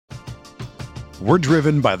We're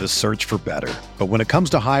driven by the search for better. But when it comes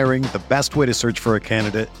to hiring, the best way to search for a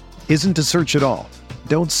candidate isn't to search at all.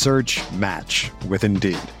 Don't search, match with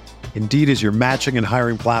Indeed. Indeed is your matching and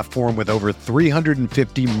hiring platform with over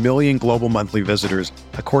 350 million global monthly visitors,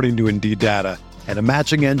 according to Indeed data, and a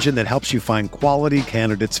matching engine that helps you find quality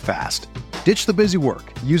candidates fast. Ditch the busy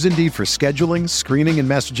work. Use Indeed for scheduling, screening, and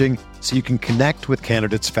messaging so you can connect with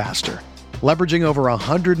candidates faster. Leveraging over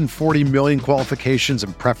 140 million qualifications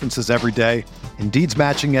and preferences every day, Indeed's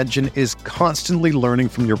matching engine is constantly learning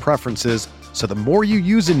from your preferences, so the more you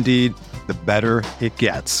use Indeed, the better it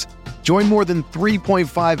gets. Join more than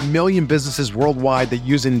 3.5 million businesses worldwide that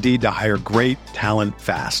use Indeed to hire great talent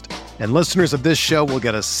fast. And listeners of this show will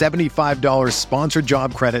get a $75 sponsored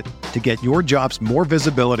job credit to get your jobs more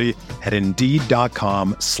visibility at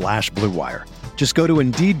Indeed.com/Blue Wire. Just go to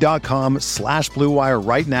Indeed.com/Blue Wire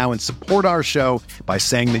right now and support our show by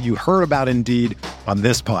saying that you heard about Indeed on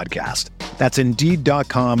this podcast. That's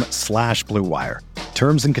Indeed.com/Blue Wire.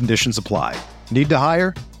 Terms and conditions apply. Need to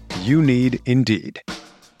hire? You need Indeed.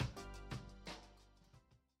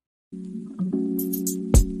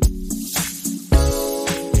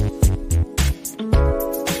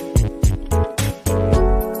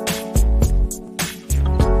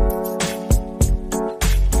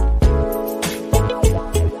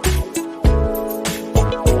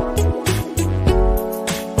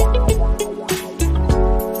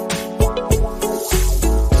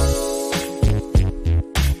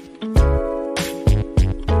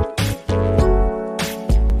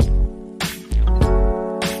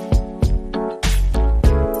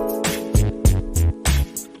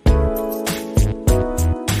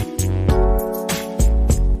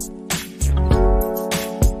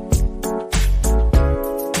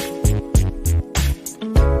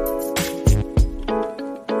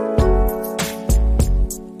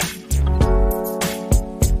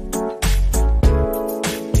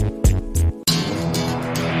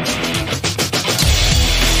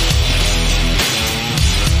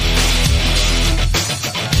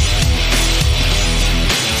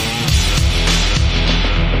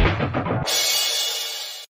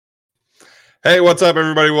 Hey, what's up,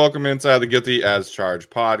 everybody? Welcome inside the Guilty as Charged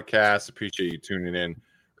podcast. Appreciate you tuning in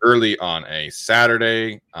early on a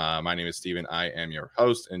Saturday. My name is Steven. I am your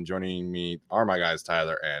host, and joining me are my guys,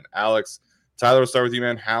 Tyler and Alex. Tyler, we'll start with you,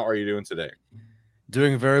 man. How are you doing today?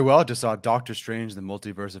 Doing very well. Just saw Doctor Strange, the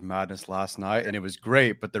Multiverse of Madness last night, and it was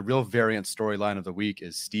great. But the real variant storyline of the week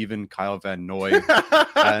is Steven Kyle Van Noy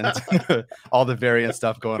and all the variant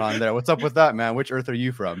stuff going on there. What's up with that, man? Which Earth are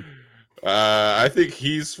you from? I think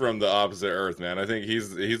he's from the opposite Earth, man. I think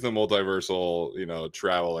he's the multiversal,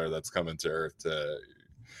 traveler that's coming to Earth.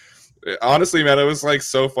 Honestly, man, it was like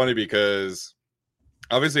so funny because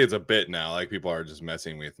obviously it's a bit now. Like people are just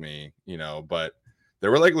messing with me, but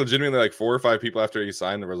there were like legitimately like 4 or 5 people after he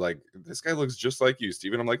signed that were like, "This guy looks just like you,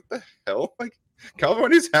 Steven." I'm like, "The hell?" Like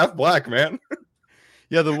California's half black, man.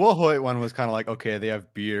 Yeah, the Will Hoyt one was kind of like, okay, they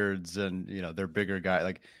have beards and they're bigger guy,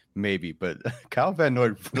 like maybe, but Kyle Van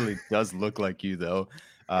Noy really does look like you though.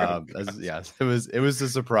 It was a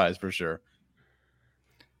surprise for sure.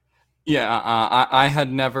 Yeah, I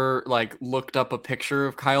had never looked up a picture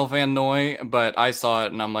of Kyle Van Noy, but I saw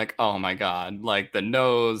it and I'm like, oh my god, like the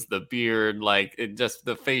nose, the beard, like it just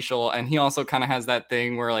the facial, and he also kind of has that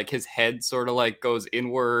thing where like his head sort of like goes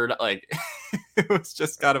inward, like it was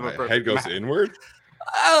just kind of a head goes inward.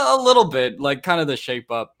 A little bit, like kind of the shape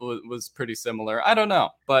up was pretty similar. I don't know,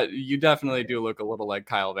 but you definitely do look a little like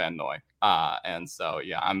Kyle Van Noy. And so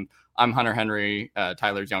yeah, I'm Hunter Henry,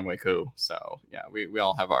 Tyler's Younghoe Koo. So yeah, we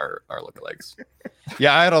all have our lookalikes.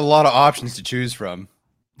 Yeah, I had a lot of options to choose from.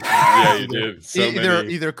 Yeah, you did.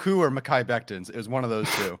 Either Koo or Mekhi Becton. It was one of those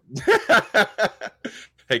two.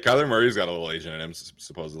 Hey, Kyler Murray's got a little Asian in him,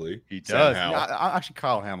 supposedly. He does. Yeah, actually,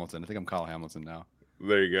 Kyle Hamilton. I think I'm Kyle Hamilton now.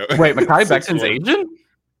 There you go. Wait, Mekhi Becton's Asian?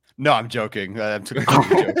 No, I'm joking. I'm joking. I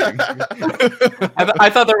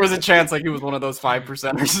thought there was a chance like he was one of those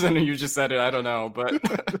 5%ers, and you just said it. I don't know, but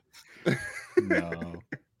no.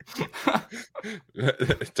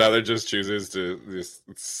 Tyler just chooses to this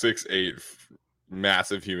 6'8"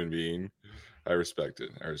 massive human being. I respect it.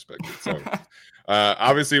 So,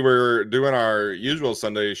 obviously, we're doing our usual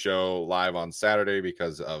Sunday show live on Saturday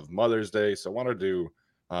because of Mother's Day. So, I wanted to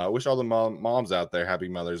wish all the moms out there happy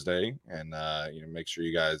Mother's Day, and make sure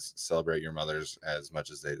you guys celebrate your mothers as much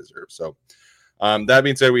as they deserve. So that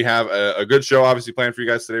being said, we have a good show obviously planned for you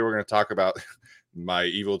guys today. We're going to talk about my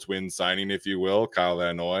evil twin signing, if you will, Kyle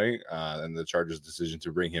Van Noy, and the Chargers' decision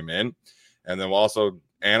to bring him in. And then we'll also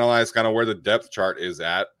analyze kind of where the depth chart is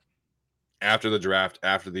at after the draft,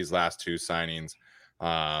 after these last two signings.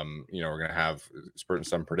 We're going to have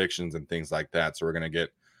some predictions and things like that. So we're going to get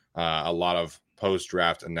a lot of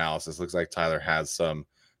post-draft analysis. Looks like Tyler has some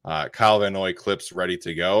Kyle Van Noy clips ready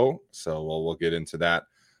to go. So we'll get into that.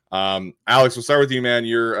 Alex, we'll start with you, man.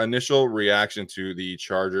 Your initial reaction to the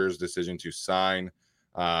Chargers' decision to sign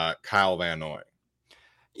Kyle Van Noy.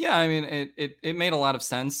 Yeah, I mean, it made a lot of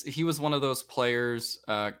sense. He was one of those players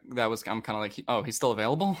I'm kind of like, oh, he's still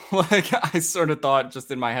available? Like, I sort of thought just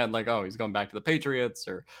in my head, like, oh, he's going back to the Patriots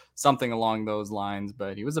or something along those lines.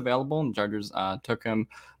 But he was available, and Chargers took him,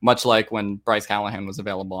 much like when Bryce Callahan was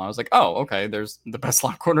available. I was like, oh, okay, there's the best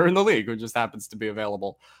slot corner in the league who just happens to be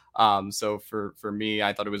available. So for me,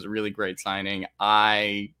 I thought it was a really great signing.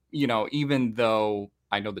 Even though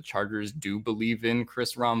I know the Chargers do believe in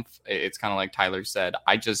Chris Rumph, it's kind of like Tyler said,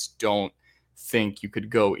 I just don't think you could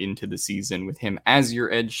go into the season with him as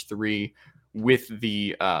your edge 3 with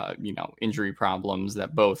the injury problems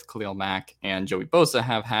that both Khalil Mack and Joey Bosa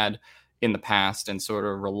have had in the past, and sort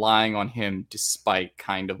of relying on him despite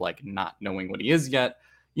kind of like not knowing what he is yet.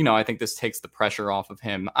 I think this takes the pressure off of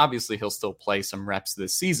him. Obviously, he'll still play some reps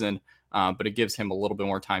this season, but it gives him a little bit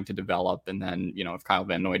more time to develop. And then, if Kyle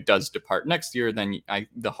Van Noy does depart next year, then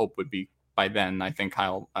the hope would be by then, I think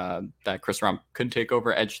that Chris Rumph could take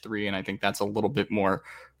over edge 3. And I think that's a little bit more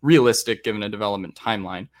realistic given a development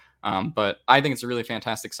timeline. But I think it's a really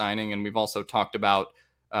fantastic signing. And we've also talked about,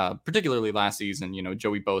 particularly last season,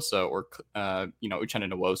 Joey Bosa or,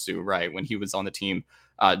 Uchenna Nwosu, right, when he was on the team,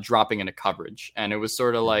 dropping into coverage. And it was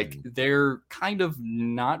sort of like they're kind of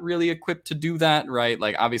not really equipped to do that, right?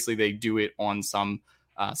 Like, obviously they do it on some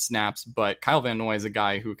snaps, but Kyle Van Noy is a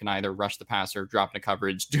guy who can either rush the passer, drop into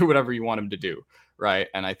coverage, do whatever you want him to do, right?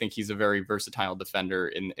 And I think he's a very versatile defender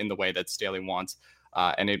in the way that Staley wants.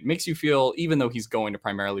 And it makes you feel, even though he's going to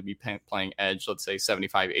primarily be playing edge, let's say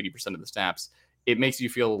 75-80% of the snaps, it makes you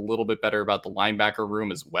feel a little bit better about the linebacker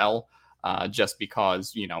room as well. Just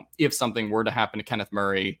because, if something were to happen to Kenneth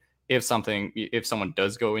Murray, if someone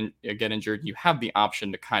does get injured, you have the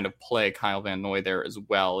option to kind of play Kyle Van Noy there as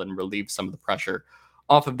well and relieve some of the pressure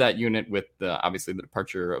off of that unit with obviously the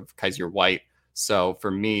departure of Kaiser White. So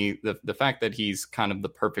for me, the fact that he's kind of the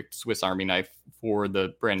perfect Swiss Army knife for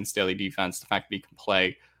the Brandon Staley defense, the fact that he can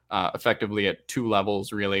play effectively at 2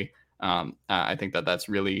 levels, really, I think that's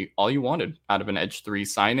really all you wanted out of an edge 3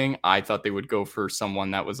 signing. I thought they would go for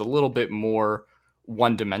someone that was a little bit more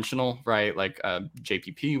one-dimensional, right? Like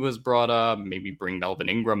JPP was brought up, maybe bring Melvin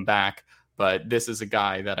Ingram back. But this is a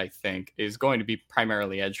guy that I think is going to be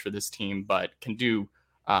primarily edge for this team, but can do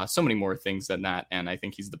so many more things than that. And I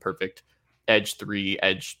think he's the perfect edge 3,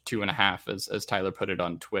 edge 2.5, as Tyler put it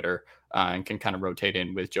on Twitter, and can kind of rotate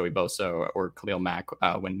in with Joey Bosa or Khalil Mack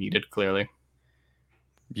when needed, clearly.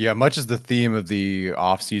 Yeah, much as the theme of the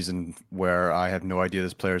offseason where I have no idea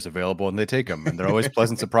this player is available and they take him, and they're always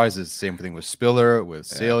pleasant surprises. Same thing with Spiller, with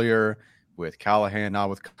Salyer, with Callahan, now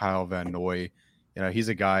with Kyle Van Noy. He's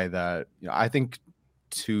a guy that, I think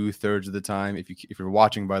 2/3 of the time, if you're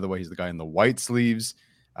watching, by the way, he's the guy in the white sleeves.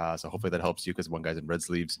 So hopefully that helps you because one guy's in red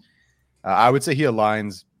sleeves. I would say he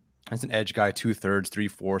aligns as an edge guy 2/3,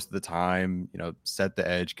 3/4 of the time, set the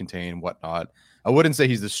edge, contain, whatnot. I wouldn't say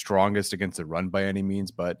he's the strongest against the run by any means,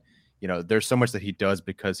 but there's so much that he does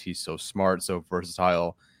because he's so smart, so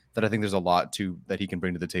versatile, that I think there's a lot that he can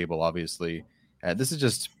bring to the table, obviously. And this is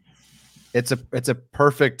just, it's a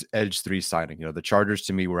perfect edge 3 signing. The Chargers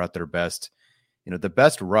to me were at their best. The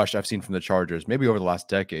best rush I've seen from the Chargers, maybe over the last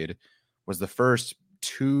decade, was the first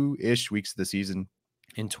 2-ish weeks of the season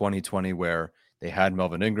in 2020, where they had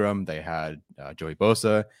Melvin Ingram, they had Joey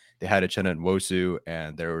Bosa, they had Uchenna Nwosu,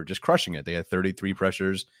 and they were just crushing it. They had 33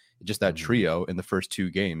 pressures, just that trio in the first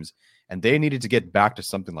 2 games, and they needed to get back to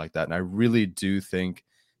something like that. And I really do think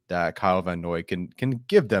that Kyle Van Noy can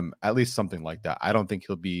give them at least something like that. I don't think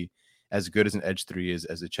he'll be as good as an edge 3 as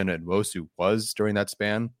Uchenna Nwosu was during that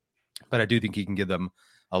span, but I do think he can give them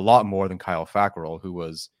a lot more than Kyle Fackrell, who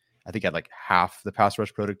was, I think, had like half the pass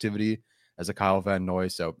rush productivity as a Kyle Van Noy.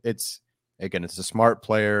 So it's a smart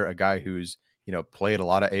player, a guy who's, played a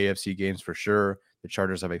lot of AFC games for sure. The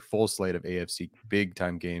Chargers have a full slate of AFC big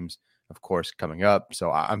time games, of course, coming up. So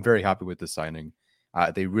I'm very happy with this signing.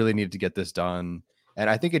 They really needed to get this done. And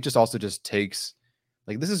I think it just takes,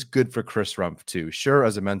 this is good for Chris Rumph too. Sure,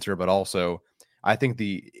 as a mentor, but also I think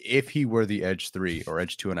if he were the edge 3 or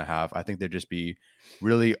edge 2.5, I think there'd just be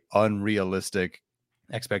really unrealistic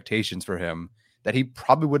expectations for him that he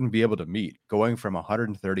probably wouldn't be able to meet, going from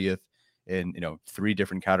 130th in 3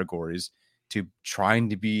 different categories to trying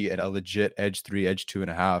to be a legit edge 3, edge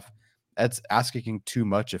 2.5. That's asking too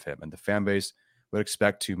much of him, and the fan base would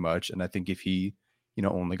expect too much. And I think if he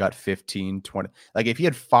only got 15, 20. Like if he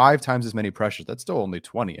had 5 times as many pressures, that's still only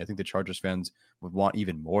 20. I think the Chargers fans would want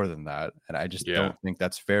even more than that. And I just don't think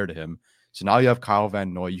that's fair to him. So now you have Kyle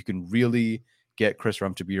Van Noy. You can really get Chris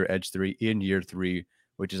Rumph to be your edge 3 in year 3,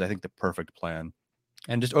 which is, I think, the perfect plan.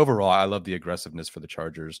 And just overall, I love the aggressiveness for the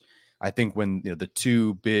Chargers. I think when the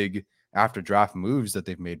 2 big after draft moves that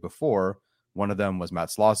they've made before, one of them was Matt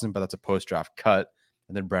Slauson, but that's a post-draft cut.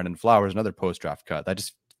 And then Brandon Flowers, another post-draft cut. That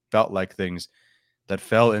just felt like things that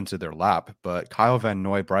fell into their lap. But Kyle Van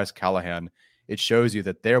Noy, Bryce Callahan, it shows you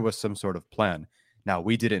that there was some sort of plan. Now,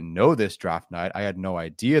 we didn't know this draft night. I had no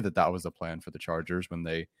idea that that was the plan for the Chargers when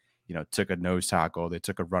they, took a nose tackle, they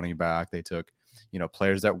took a running back, they took,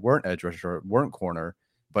 players that weren't edge rusher, weren't corner.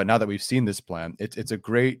 But now that we've seen this plan, it's a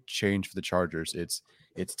great change for the Chargers.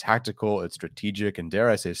 It's tactical, it's strategic, and dare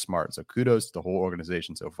I say smart. So kudos to the whole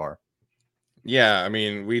organization so far. Yeah, I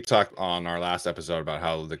mean, we talked on our last episode about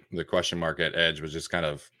how the question mark at edge was just kind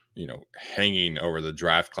of, hanging over the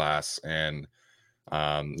draft class. And,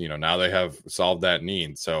 now they have solved that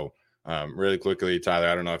need. So really quickly, Tyler,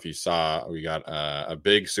 I don't know if you saw, we got a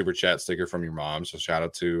big super chat sticker from your mom. So shout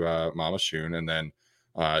out to Mama Shun. And then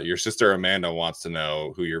your sister Amanda wants to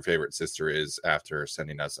know who your favorite sister is after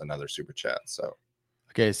sending us another super chat. So.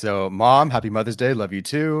 Okay, so Mom, happy Mother's Day. Love you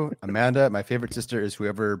too. Amanda, my favorite sister is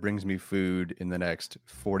whoever brings me food in the next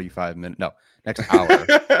 45 minutes. No, next hour.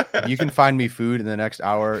 If you can find me food in the next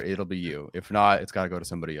hour, it'll be you. If not, it's got to go to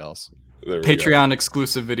somebody else. Patreon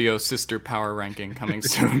exclusive video sister power ranking coming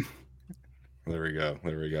soon. There we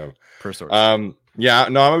go. Per source. Yeah,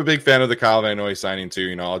 no, I'm a big fan of the Kyle Van Noy signing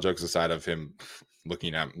too. All jokes aside of him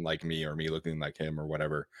looking at like me or me looking like him or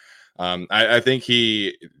whatever. I think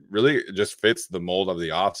he really just fits the mold of the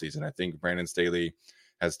offseason. I think Brandon Staley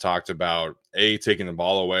has talked about taking the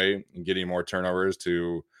ball away and getting more turnovers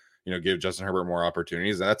to, give Justin Herbert more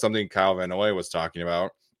opportunities. And that's something Kyle Van Noy was talking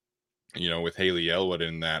about, with Haley Elwood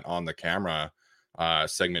in that on the camera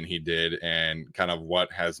segment he did, and kind of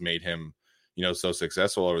what has made him, so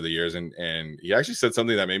successful over the years. And he actually said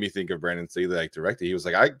something that made me think of Brandon Staley like directly. He was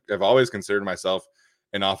like, I have always considered myself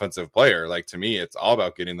an offensive player. Like, to me, it's all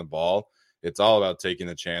about getting the ball. It's all about taking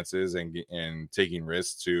the chances and taking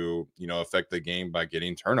risks to, affect the game by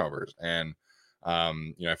getting turnovers. And,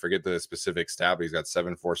 I forget the specific stat, but he's got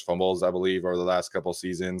 7 forced fumbles, I believe, over the last couple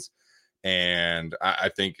seasons. And I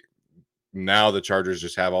think now the Chargers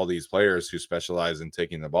just have all these players who specialize in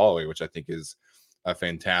taking the ball away, which I think is a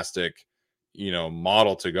fantastic,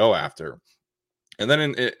 model to go after. And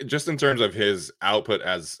then just in terms of his output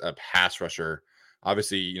as a pass rusher,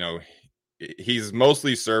 obviously, he's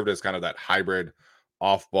mostly served as kind of that hybrid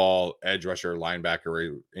off-ball edge rusher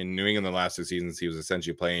linebacker. In New England the last 2 seasons, he was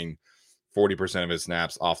essentially playing 40% of his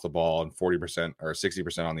snaps off the ball and 40% or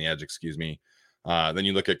 60% on the edge, excuse me. Then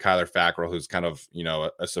you look at Kyler Fackrell, who's kind of,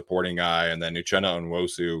 a supporting guy, and then Uchenna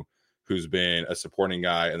Nwosu, who's been a supporting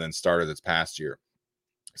guy and then started this past year.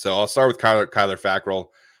 So I'll start with Kyler Fackrell.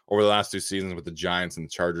 Over the last 2 seasons with the Giants and the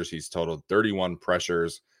Chargers, he's totaled 31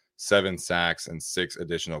 pressures, 7 sacks, and 6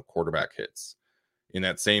 additional quarterback hits. In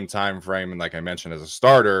that same time frame, and like I mentioned, as a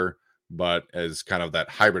starter, but as kind of that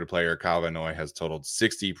hybrid player, Kyle Van Noy has totaled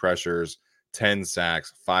 60 pressures, 10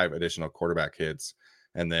 sacks, 5 additional quarterback hits.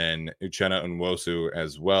 And then Uchenna Nwosu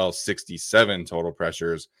as well, 67 total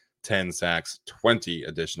pressures, 10 sacks, 20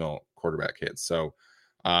 additional quarterback hits. So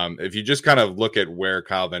if you just kind of look at where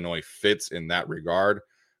Kyle Van Noy fits in that regard,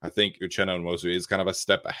 I think Uchenna Nwosu is kind of a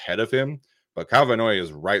step ahead of him. But Kyle Van Noy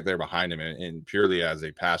is right there behind him and purely as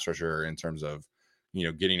a pass rusher in terms of,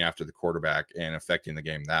 getting after the quarterback and affecting the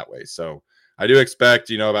game that way. So I do expect,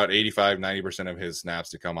 about 85-90% of his snaps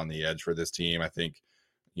to come on the edge for this team. I think,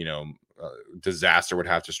 disaster would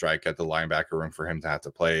have to strike at the linebacker room for him to have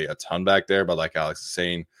to play a ton back there. But like Alex is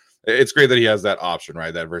saying, it's great that he has that option,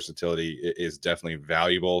 right? That versatility is definitely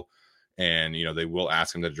valuable. And, they will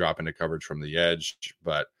ask him to drop into coverage from the edge.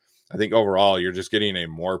 But I think overall, you're just getting a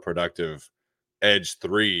more productive edge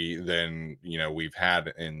 3 than, we've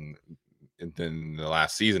had in the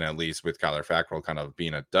last season, at least, with Kyler Fackrell kind of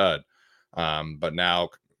being a dud. But now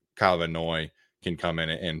Kyle Van Noy can come in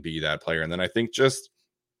and be that player. And then I think just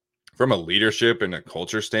from a leadership and a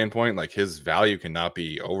culture standpoint, like his value cannot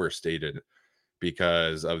be overstated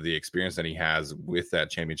because of the experience that he has with that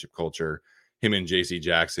championship culture. Him and J.C.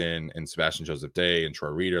 Jackson and Sebastian Joseph Day and Troy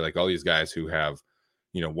Reeder, like all these guys who have,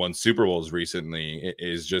 won Super Bowls recently,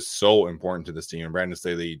 is just so important to this team. And Brandon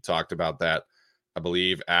Staley talked about that, I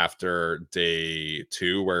believe, after day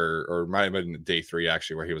 2, or might have been day 3,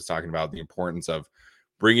 actually, where he was talking about the importance of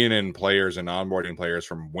bringing in players and onboarding players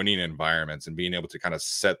from winning environments and being able to kind of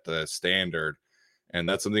set the standard. And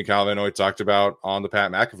that's something Kyle Van Noy talked about on the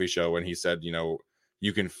Pat McAfee show when he said,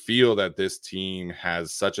 you can feel that this team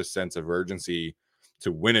has such a sense of urgency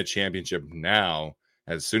to win a championship now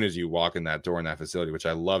as soon as you walk in that door in that facility, which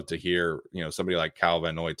I love to hear, somebody like Kyle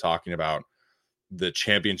Van Noy talking about the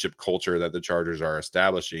championship culture that the Chargers are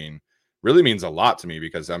establishing really means a lot to me,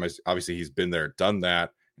 because obviously he's been there, done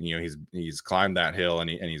that. He's climbed that hill and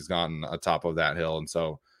he's gotten atop of that hill. And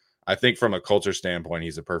so I think from a culture standpoint,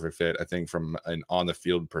 he's a perfect fit. I think from an on the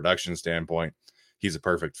field production standpoint, he's a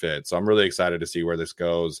perfect fit. So I'm really excited to see where this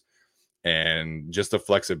goes, and just the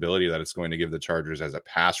flexibility that it's going to give the Chargers as a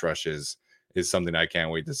pass rush is something I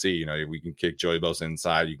can't wait to see. We can kick Joey Bosa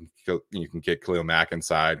inside, you can kick Khalil Mack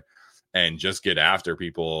inside, and just get after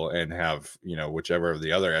people and have, whichever of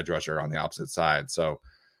the other edge rusher on the opposite side. So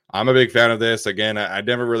I'm a big fan of this. Again, I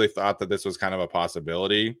never really thought that this was kind of a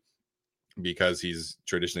possibility because he's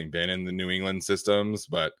traditionally been in the New England systems.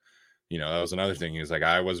 But, that was another thing. He was like,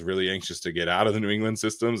 I was really anxious to get out of the New England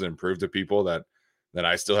systems and prove to people that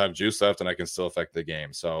I still have juice left and I can still affect the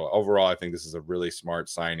game. So overall, I think this is a really smart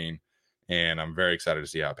signing, and I'm very excited to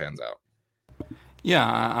see how it pans out. Yeah,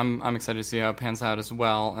 I'm excited to see how it pans out as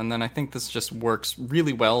well. And then I think this just works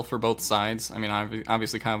really well for both sides. I mean,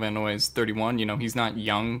 obviously Kyle Van Noy is 31. He's not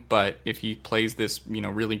young, but if he plays this,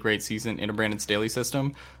 really great season in a Brandon Staley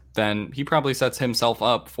system, then he probably sets himself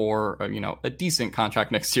up for, a decent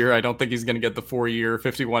contract next year. I don't think he's going to get the 4-year,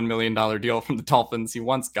 $51 million deal from the Dolphins he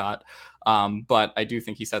once got. But I do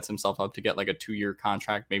think he sets himself up to get like a 2-year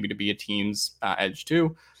contract, maybe to be a team's edge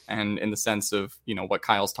too. And in the sense of, what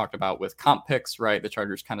Kyle's talked about with comp picks, right? The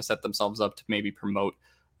Chargers kind of set themselves up to maybe promote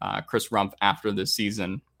Chris Rumph after this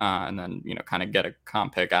season and then, kind of get a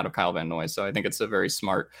comp pick out of Kyle Van Noy. So I think it's a very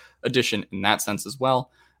smart addition in that sense as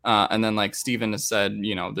well. And then like Steven has said,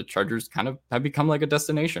 the Chargers kind of have become like a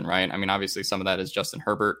destination, right? I mean, obviously some of that is Justin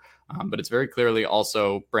Herbert, but it's very clearly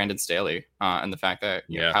also Brandon Staley and the fact that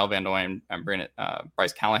Kyle Van Noy and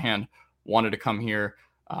Bryce Callahan wanted to come here.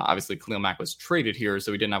 Obviously, Khalil Mack was traded here,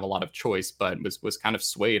 so he didn't have a lot of choice, but was kind of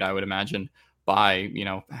swayed, I would imagine, by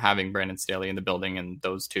having Brandon Staley in the building, and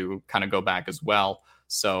those two kind of go back as well.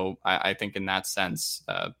 So I think in that sense,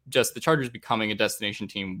 just the Chargers becoming a destination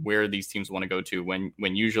team where these teams want to go to when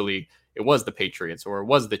usually it was the Patriots or it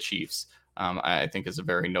was the Chiefs, I think is a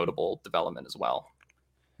very notable development as well.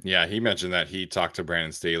 Yeah, he mentioned that he talked to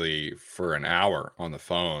Brandon Staley for an hour on the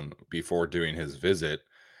phone before doing his visit.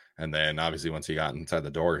 And then obviously once he got inside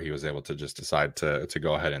the door, he was able to just decide to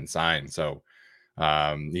go ahead and sign. So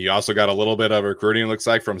he also got a little bit of recruiting, looks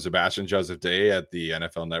like, from Sebastian Joseph Day at the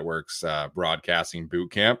NFL Network's broadcasting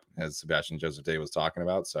boot camp, as Sebastian Joseph Day was talking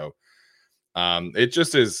about. So it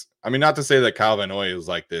just is, I mean, not to say that Kyle Van Noy is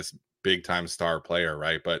like this big time star player,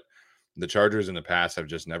 right? But the Chargers in the past have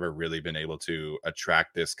just never really been able to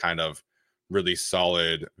attract this kind of really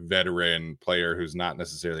solid veteran player who's not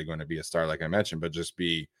necessarily going to be a star, like I mentioned, but just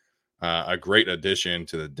be a great addition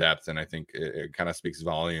to the depth. And I think it kind of speaks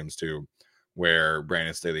volumes to where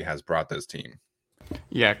Brandon Staley has brought this team.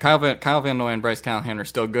 Yeah, Kyle Van Noy and Bryce Callahan are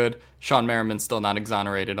still good. Sean Merriman's still not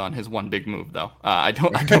exonerated on his one big move, though. I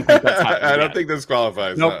don't think that's I don't think this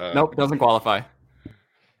qualifies. Nope, doesn't qualify.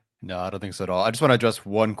 No, I don't think so at all. I just want to address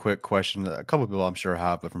one quick question that a couple of people I'm sure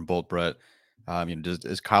have, but from Bolt Brett.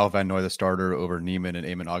 Is Kyle Van Noy the starter over Neiman and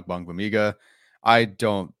Eamon Ogbongbemiga? I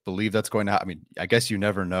don't believe that's going to happen. I mean, I guess you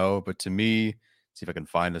never know, but to me, see if I can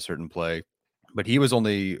find a certain play. But he was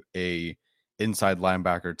only a inside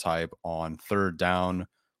linebacker type on third down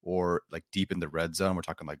or like deep in the red zone. We're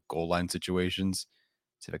talking like goal line situations.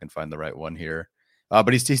 See if I can find the right one here.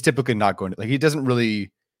 But he's typically not going to, like, he didn't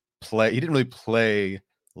really play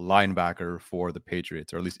linebacker for the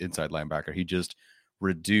Patriots, or at least inside linebacker. He just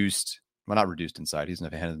not reduced inside. He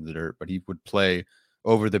doesn't have hands in the dirt, but he would play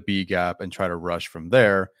over the B gap and try to rush from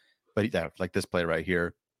there. But like this play right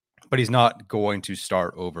here, but he's not going to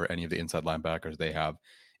start over any of the inside linebackers they have.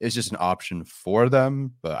 It's just an option for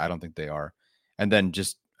them, but I don't think they are. And then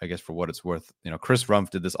just, I guess, for what it's worth, Chris Rumph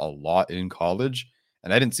did this a lot in college,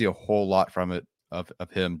 and I didn't see a whole lot from it of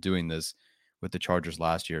him doing this with the Chargers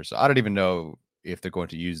last year. So I don't even know if they're going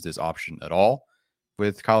to use this option at all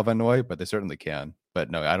with Kyle Van Noy, but they certainly can. But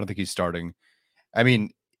no, I don't think he's starting. I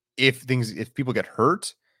mean, if people get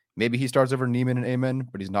hurt, maybe he starts over Neiman and Amen,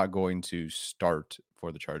 but he's not going to start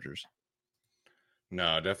for the Chargers.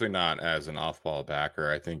 No, definitely not as an off-ball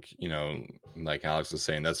backer. I think, like Alex was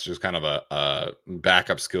saying, that's just kind of a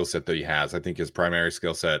backup skill set that he has. I think his primary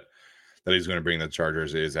skill set that he's going to bring the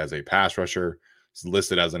Chargers is as a pass rusher. He's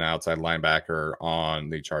listed as an outside linebacker on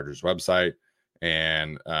the Chargers website.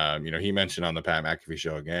 And, he mentioned on the Pat McAfee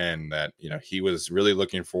show again that, he was really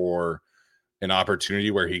looking for an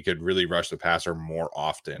opportunity where he could really rush the passer more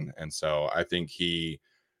often. And so I think he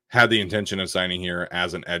had the intention of signing here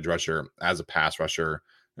as an edge rusher, as a pass rusher.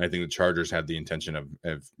 And I think the Chargers had the intention of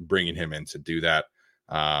bringing him in to do that.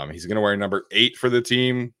 He's going to wear number 8 for the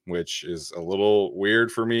team, which is a little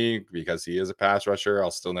weird for me because he is a pass rusher.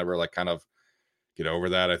 I'll still never kind of get over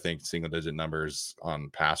that. I think single digit numbers on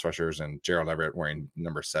pass rushers and Gerald Everett wearing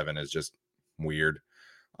number 7 is just weird.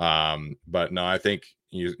 But no, I think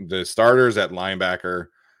the starters at linebacker,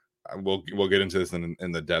 we'll get into this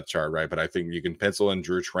in the depth chart, right? But I think you can pencil in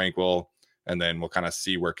Drew Tranquill, and then we'll kind of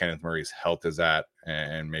see where Kenneth Murray's health is at,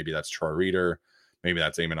 and maybe that's Troy Reeder, maybe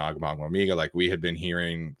that's Eamon Ogbongbemiga, like we had been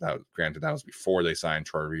hearing. Granted, that was before they signed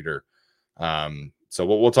Troy Reeder. So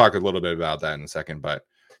we'll talk a little bit about that in a second. But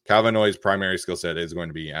Kyle Noy's primary skill set is going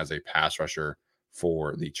to be as a pass rusher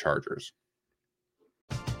for the Chargers.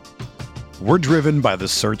 We're driven by the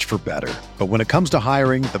search for better. But when it comes to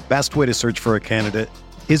hiring, the best way to search for a candidate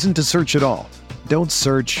isn't to search at all. Don't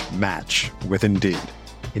search, match with Indeed.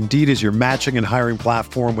 Indeed is your matching and hiring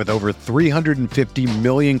platform with over 350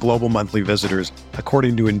 million global monthly visitors,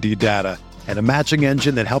 according to Indeed data, and a matching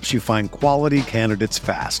engine that helps you find quality candidates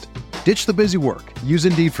fast. Ditch the busy work. Use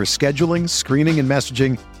Indeed for scheduling, screening, and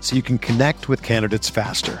messaging so you can connect with candidates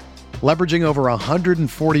faster. Leveraging over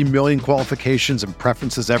 140 million qualifications and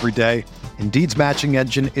preferences every day, Indeed's matching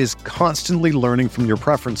engine is constantly learning from your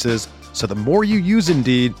preferences, so the more you use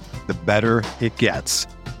Indeed, the better it gets.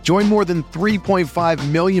 Join more than 3.5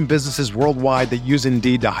 million businesses worldwide that use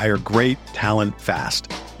Indeed to hire great talent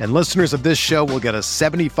fast. And listeners of this show will get a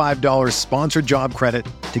 $75 sponsored job credit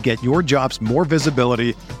to get your jobs more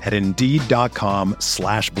visibility at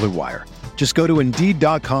Indeed.com/Blue Wire. Just go to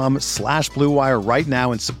Indeed.com/Blue Wire right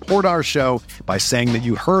now and support our show by saying that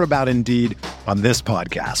you heard about Indeed on this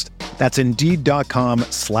podcast. That's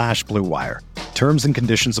Indeed.com/Blue Wire. Terms and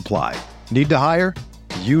conditions apply. Need to hire?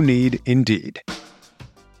 You need Indeed.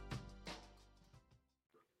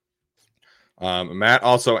 Matt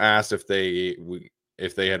also asked if they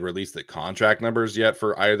had released the contract numbers yet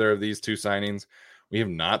for either of these two signings. We have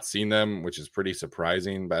not seen them, which is pretty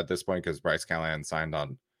surprising. But at this point, because Bryce Callahan signed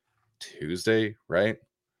on Tuesday, right?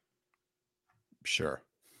 Sure.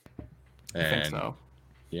 And I think so.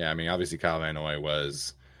 Yeah, I mean, obviously Kyle Van Noy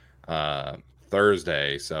was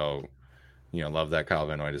Thursday, so love that Kyle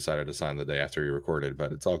Van Noy decided to sign the day after he recorded,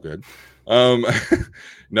 but it's all good.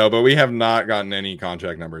 No, but we have not gotten any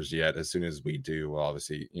contract numbers yet. As soon as we do, we'll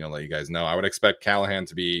obviously let you guys know. I would expect Callahan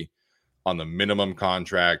to be on the minimum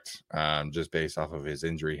contract, just based off of his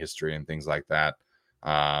injury history and things like that.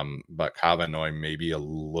 But Kyle Van Noy maybe a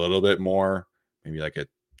little bit more, maybe like a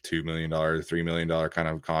 $2 million, $3 million kind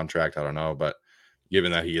of contract. I don't know, but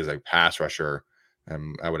given that he is a pass rusher,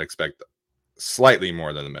 I would expect slightly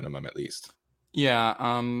more than the minimum at least. Yeah,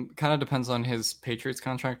 kind of depends on his Patriots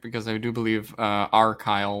contract, because I do believe our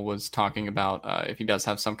Kyle was talking about if he does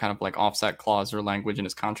have some kind of offset clause or language in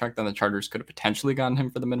his contract, then the Chargers could have potentially gotten him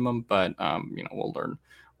for the minimum. But we'll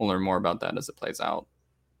learn more about that as it plays out.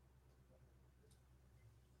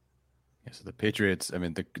 Yeah, so the Patriots, I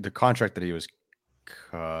mean, the contract that he was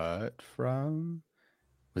cut from,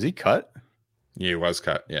 was he cut? He was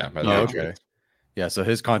cut, yeah. Okay. Yeah, so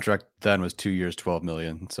his contract then was 2 years, $12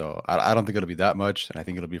 million. So I don't think it'll be that much, and I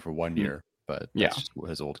think it'll be for 1 year. But that's just what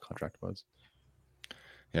his old contract was.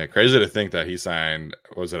 Yeah, crazy to think that he signed,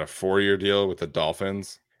 was it a 4-year deal with the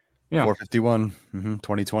Dolphins? Yeah, 451,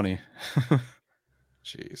 2020.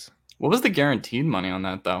 Jeez. What was the guaranteed money on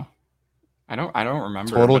that though? I don't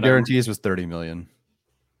remember. Total guarantees was $30 million.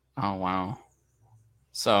 Oh wow.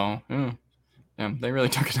 So yeah, they really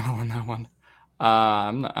took it all on that one.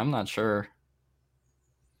 I'm not sure.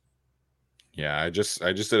 Yeah, I just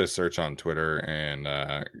did a search on Twitter and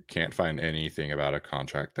can't find anything about a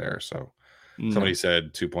contract there. So somebody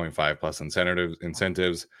said 2.5 plus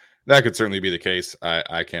incentives. That could certainly be the case.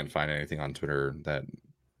 I can't find anything on Twitter that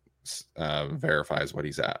verifies what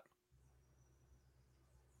he's at.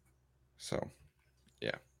 So,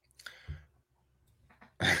 yeah.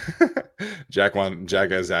 Jack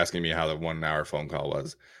is asking me how the 1 hour phone call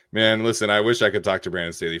was. Man, listen, I wish I could talk to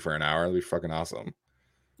Brandon Staley for an hour. It'd be fucking awesome.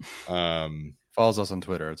 Follows us on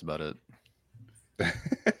Twitter. That's about it.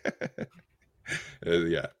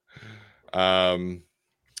 Yeah.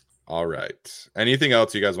 All right. Anything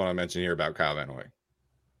else you guys want to mention here about Kyle Van Noy?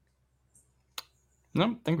 No,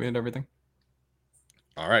 I think we had everything.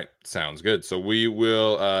 All right. Sounds good. So we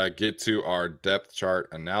will get to our depth chart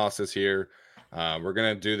analysis here. We're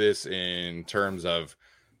going to do this in terms of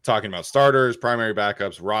talking about starters, primary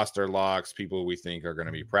backups, roster locks, people we think are going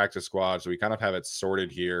to be practice squad. So we kind of have it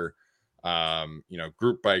sorted here,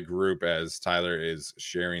 group by group, as Tyler is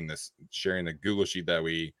sharing the Google sheet that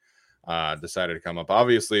we decided to come up.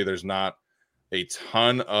 Obviously, there's not a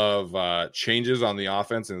ton of changes on the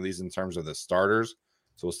offense, at least in terms of the starters.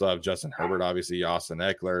 So we'll still have Justin Herbert, obviously, Austin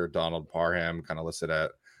Eckler, Donald Parham kind of listed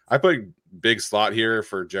at. I put big slot here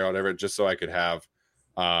for Gerald Everett just so I could have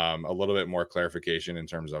a little bit more clarification in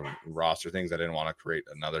terms of roster things. I didn't want to create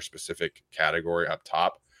another specific category up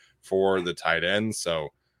top for the tight ends. So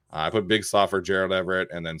I put big slot for Gerald Everett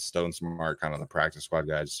and then Stone Smart, kind of the practice squad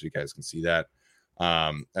guys, just so you guys can see that.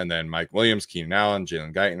 And then Mike Williams, Keenan Allen,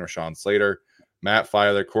 Jalen Guyton, Rashawn Slater, Matt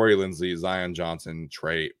Filer, Corey Linsley, Zion Johnson,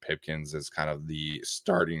 Trey Pipkins is kind of the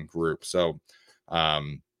starting group. So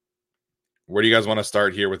where do you guys want to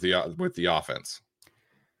start here with the offense?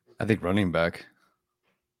 I think running back.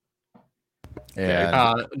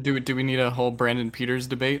 Yeah. Do we need a whole Brandon Peters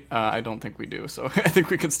debate? I don't think we do. So I think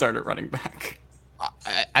we can start at running back.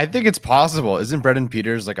 I think it's possible. Isn't Brandon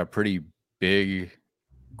Peters like a pretty big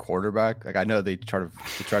quarterback? Like I know they try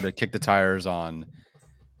to kick the tires on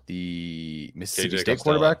the Mississippi State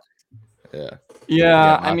quarterback.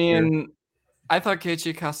 Yeah. I mean, I thought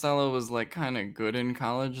KJ Costello was like kind of good in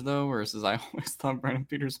college though, versus I always thought Brandon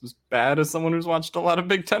Peters was bad as someone who's watched a lot of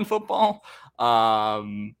Big Ten football.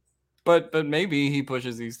 But maybe he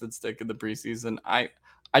pushes Easton Stick in the preseason.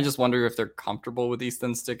 I just wonder if they're comfortable with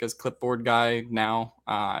Easton Stick as clipboard guy now,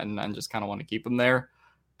 and just kind of want to keep him there.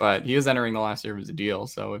 But he is entering the last year of his deal,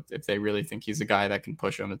 so if they really think he's a guy that can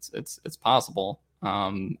push him, it's possible.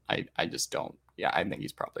 I just don't. Yeah, I think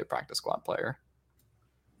he's probably a practice squad player.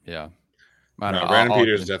 Yeah. Brandon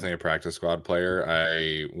Peters is definitely a practice squad player.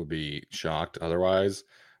 I would be shocked otherwise.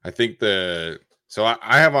 I think so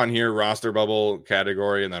I have on here roster bubble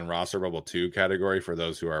category and then roster bubble 2 category for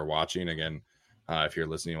those who are watching. Again, if you're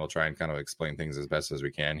listening, we'll try and kind of explain things as best as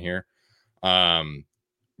we can here.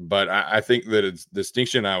 But I think that it's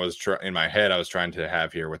distinction in my head I was trying to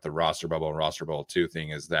have here with the roster bubble and roster bubble 2 thing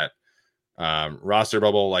is that roster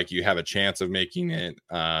bubble, like you have a chance of making it.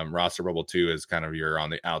 Roster bubble 2 is kind of you're on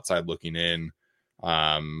the outside looking in,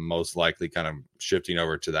 most likely kind of shifting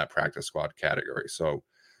over to that practice squad category. So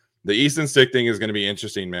the Easton Stick thing is going to be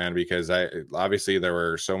interesting, man, because obviously there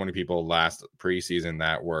were so many people last preseason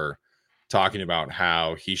that were talking about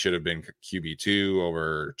how he should have been QB2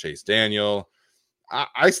 over Chase Daniel.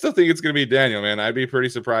 I still think it's going to be Daniel, man. I'd be pretty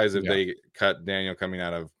surprised if they cut Daniel coming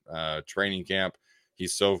out of training camp.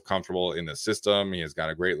 He's so comfortable in the system. He has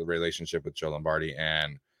got a great relationship with Joe Lombardi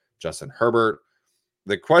and Justin Herbert.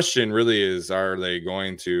 The question really is, are they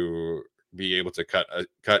going to be able to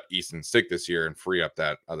cut Easton Stick this year and free up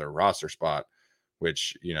that other roster spot,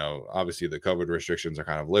 which, obviously the COVID restrictions are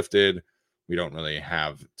kind of lifted. We don't really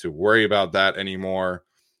have to worry about that anymore.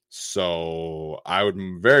 So I would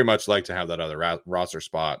very much like to have that other roster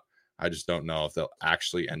spot. I just don't know if they'll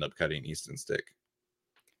actually end up cutting Easton Stick.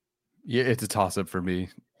 Yeah, it's a toss-up for me.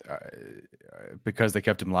 Because they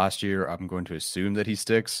kept him last year, I'm going to assume that he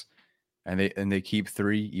sticks. And they keep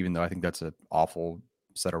 3, even though I think that's an awful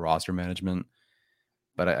set of roster management.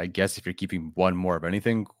 But I guess if you're keeping one more of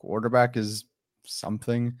anything, quarterback is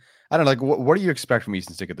something. I don't know. Like, what do you expect from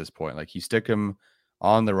Easton Stick at this point? Like, you stick him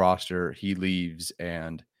on the roster, he leaves,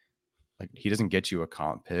 and like he doesn't get you a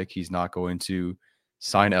comp pick. He's not going to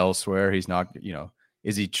sign elsewhere. He's not,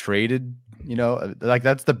 is he traded? Like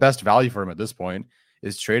that's the best value for him at this point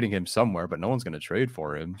is trading him somewhere, but no one's going to trade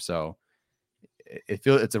for him. So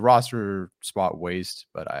it's a roster spot waste,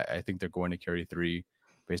 but I think they're going to carry 3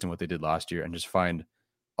 based on what they did last year and just find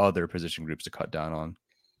other position groups to cut down on.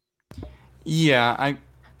 Yeah,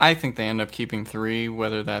 I think they end up keeping 3,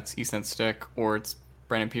 whether that's Easton Stick or it's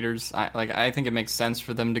Brandon Peters. I think it makes sense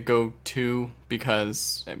for them to go 2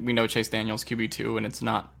 because we know Chase Daniel's QB2 and it's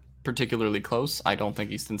not particularly close. I don't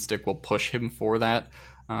think Easton Stick will push him for that.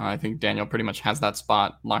 I think Daniel pretty much has that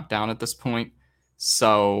spot locked down at this point.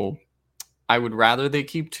 So I would rather they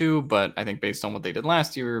keep 2, but I think based on what they did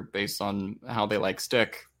last year, based on how they like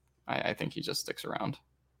Stick, I think he just sticks around.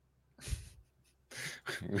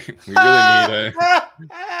 we really need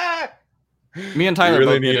me and Tyler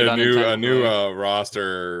really need a new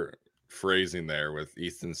roster phrasing there with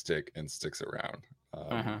Easton Stick and sticks around.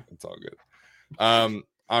 It's all good.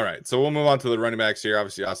 All right, so we'll move on to the running backs here.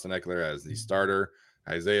 Obviously, Austin Eckler as the starter.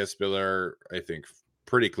 Isaiah Spiller, I think,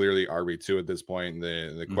 pretty clearly RB2 at this point.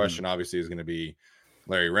 The question obviously is going to be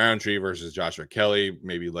Larry Roundtree versus Joshua Kelly,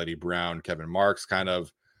 maybe Letty Brown, Kevin Marks kind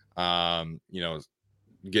of,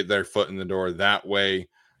 get their foot in the door that way.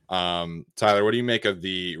 Tyler, what do you make of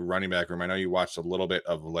the running back room? I know you watched a little bit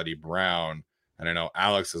of Letty Brown, and I know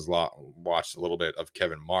Alex has watched a little bit of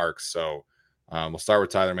Kevin Marks. So we'll start with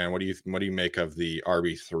Tyler, man. What do you make of the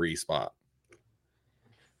RB3 spot?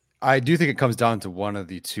 I do think it comes down to one of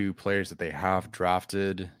the two players that they have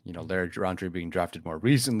drafted. Larry Roundtree being drafted more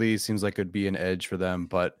recently seems like it'd be an edge for them,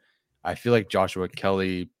 but I feel like Joshua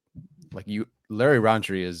Kelly, Larry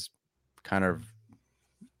Roundtree is kind of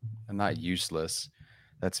not useless.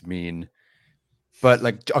 That's mean.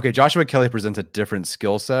 But okay, Joshua Kelly presents a different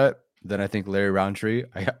skill set than I think Larry Roundtree.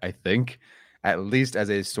 I think, at least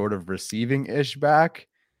as a sort of receiving-ish back.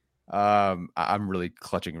 I'm really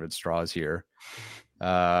clutching at straws here.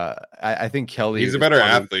 I think Kelly. He's a better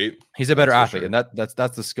athlete. He's a better athlete, sure. And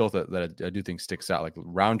that's the skill that I do think sticks out. Like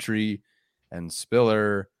Roundtree and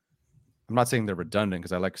Spiller. I'm not saying they're redundant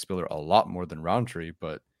because I like Spiller a lot more than Roundtree,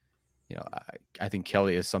 but I think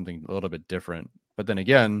Kelly is something a little bit different. But then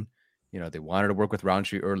again, they wanted to work with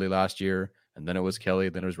Roundtree early last year, and then it was Kelly,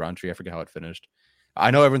 then it was Roundtree. I forget how it finished. I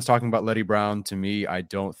know everyone's talking about Letty Brown. To me, I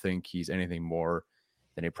don't think he's anything more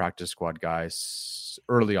than a practice squad guy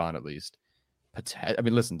early on, at least. I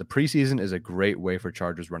mean, listen, the preseason is a great way for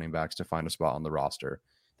Chargers running backs to find a spot on the roster.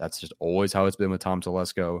 That's just always how it's been with Tom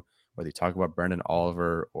Telesco, whether you talk about Brendan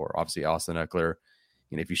Oliver or obviously Austin Eckler.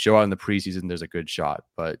 If you show out in the preseason, there's a good shot.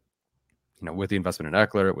 But, with the investment in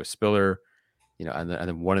Eckler, with Spiller, and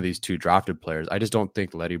then one of these two drafted players, I just don't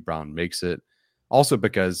think Letty Brown makes it. Also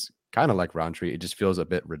because, kind of like Roundtree, it just feels a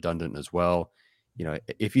bit redundant as well.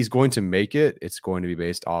 If he's going to make it, it's going to be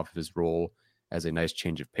based off of his role as a nice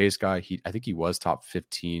change of pace guy. I think he was top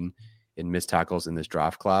 15 in missed tackles in this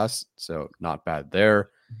draft class, so not bad there.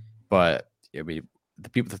 But I mean,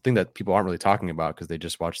 the thing that people aren't really talking about because they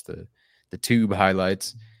just watched the tube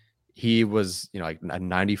highlights. He was, like a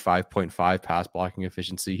 95.5 pass blocking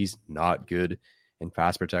efficiency. He's not good in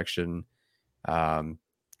pass protection.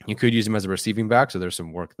 You could use him as a receiving back, so there's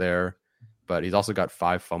some work there. But he's also got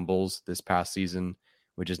 5 fumbles this past season,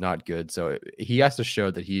 which is not good. So he has to show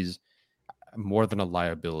that he's more than a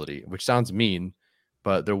liability, which sounds mean,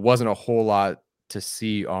 but there wasn't a whole lot to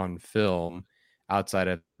see on film outside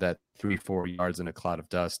of that 3-4 yards in a cloud of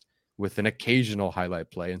dust with an occasional highlight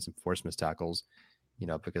play and some forced missed tackles.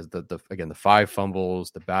 Because the 5 fumbles,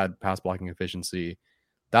 the bad pass blocking efficiency,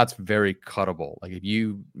 that's very cuttable. Like if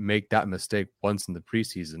you make that mistake once in the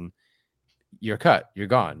preseason, you're cut, you're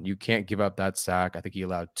gone. You can't give up that sack. I think he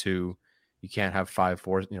allowed 2. You can't have 5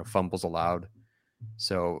 fumbles allowed.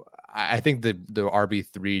 So I think the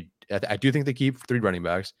RB3, I do think they keep 3 running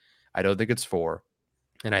backs. I don't think it's 4.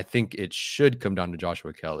 And I think it should come down to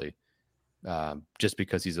Joshua Kelly just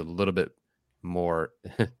because he's a little bit more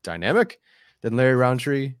dynamic than Larry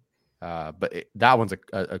Roundtree. But that one's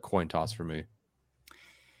a coin toss for me.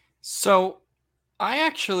 So I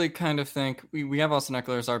actually kind of think we have Austin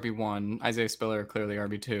Eckler as RB1, Isaiah Spiller clearly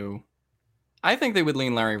RB2. I think they would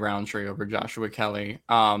lean Larry Roundtree over Joshua Kelly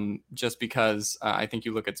just because I think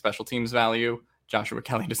you look at special teams value. Joshua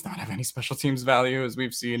Kelly does not have any special teams value, as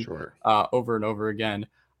we've seen over and over again.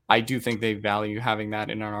 I do think they value having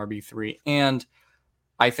that in an RB3. And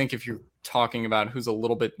I think if you're talking about who's a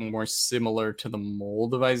little bit more similar to the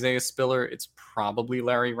mold of Isaiah Spiller, it's probably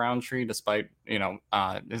Larry Roundtree, despite,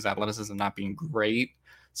 his athleticism not being great.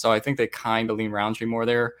 So I think they kind of lean Roundtree more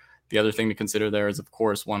there. The other thing to consider there is, of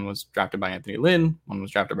course, one was drafted by Anthony Lynn, one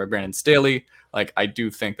was drafted by Brandon Staley. I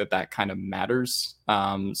do think that kind of matters.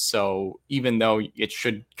 So even though it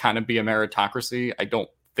should kind of be a meritocracy, I don't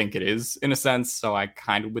think it is in a sense. So I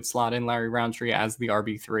kind of would slot in Larry Roundtree as the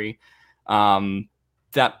RB3.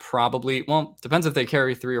 That probably, depends if they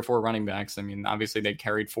carry 3 or 4 running backs. I mean, obviously they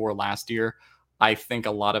carried 4 last year. I think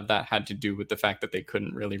a lot of that had to do with the fact that they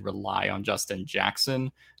couldn't really rely on Justin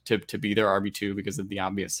Jackson to be their RB2 because of the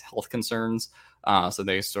obvious health concerns. So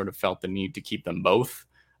they sort of felt the need to keep them both.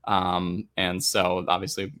 And so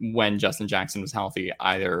obviously when Justin Jackson was healthy,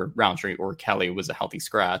 either Roundtree or Kelly was a healthy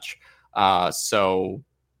scratch. So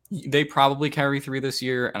they probably carry 3 this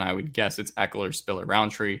year. And I would guess it's Eckler, Spiller,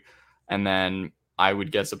 Roundtree. And then I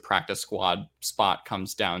would guess a practice squad spot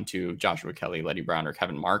comes down to Joshua Kelly, Letty Brown, or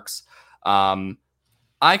Kevin Marks.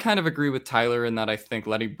 I kind of agree with Tyler in that I think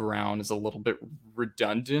Letty Brown is a little bit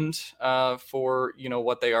redundant for,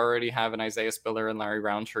 what they already have in Isaiah Spiller and Larry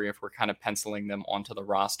Roundtree if we're kind of penciling them onto the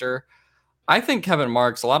roster. I think Kevin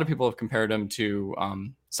Marks, a lot of people have compared him to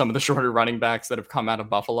some of the shorter running backs that have come out of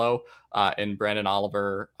Buffalo in Brandon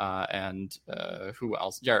Oliver and who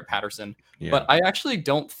else? Jarrett Patterson. Yeah. But I actually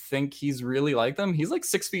don't think he's really like them. He's like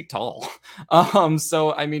 6 feet tall.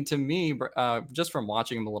 So, I mean, to me, just from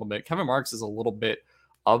watching him a little bit, Kevin Marks is a little bit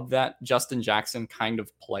of that Justin Jackson kind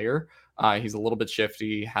of player. He's a little bit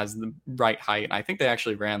shifty, has the right height. I think they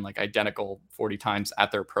actually ran identical 40 times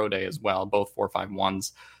at their pro day as well, both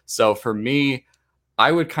 4.51s. So for me,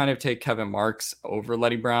 I would kind of take Kevin Marks over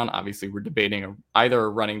Letty Brown. Obviously, we're debating either a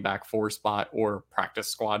running back 4 spot or practice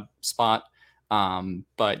squad spot.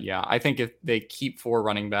 But yeah, I think if they keep 4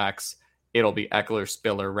 running backs, it'll be Eckler,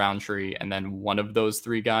 Spiller, Roundtree, and then one of those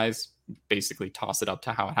 3 guys basically toss it up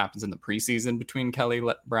to how it happens in the preseason between Kelly,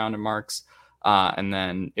 Brown, and Marks. And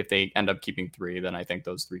then if they end up keeping 3, then I think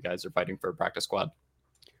those 3 guys are fighting for a practice squad.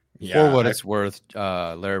 Yeah, for what it's worth,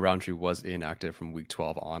 Larry Roundtree was inactive from week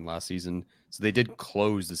 12 on last season. So they did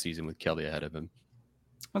close the season with Kelly ahead of him.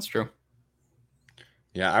 That's true.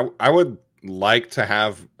 Yeah, I would like to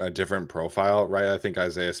have a different profile, right? I think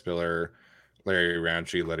Isaiah Spiller, Larry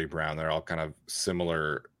Roundtree, Letty Brown, they're all kind of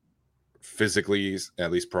similar physically,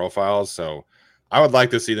 at least profiles. So I would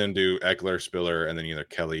like to see them do Eckler, Spiller, and then either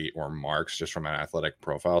Kelly or Marks, just from an athletic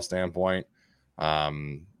profile standpoint.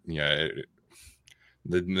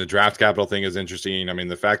 The draft capital thing is interesting. I mean,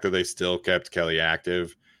 the fact that they still kept Kelly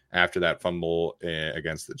active after that fumble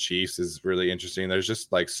against the Chiefs is really interesting. There's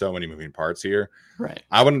just like so many moving parts here. Right.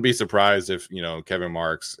 I wouldn't be surprised if, Kevin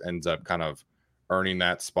Marks ends up kind of earning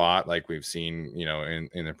that spot like we've seen,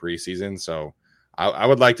 in the preseason. So I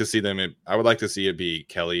would like to see I would like to see it be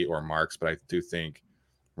Kelly or Marks, but I do think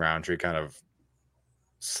Roundtree kind of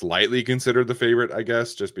slightly considered the favorite, I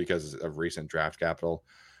guess, just because of recent draft capital.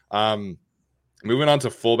 Moving on to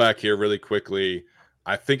fullback here really quickly.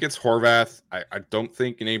 I think it's Horvath. I don't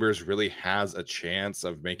think Neighbors really has a chance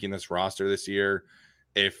of making this roster this year.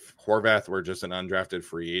 If Horvath were just an undrafted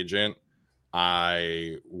free agent,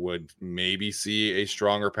 I would maybe see a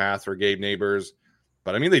stronger path for Gabe Neighbors.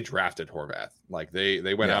 But I mean, they drafted Horvath. Like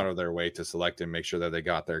they went out of their way to select him, make sure that they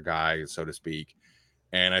got their guy, so to speak.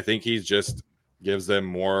 And I think he just gives them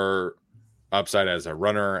more upside as a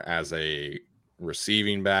runner, as a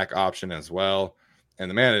receiving back option as well. And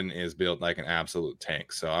the man is built like an absolute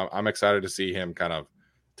tank. So I'm excited to see him kind of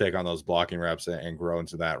take on those blocking reps and grow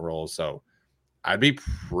into that role. So I'd be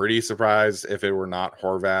pretty surprised if it were not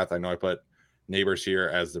Horvath. I know I put Neighbors here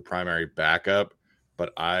as the primary backup,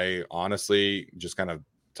 but I honestly, just kind of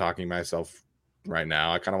talking myself right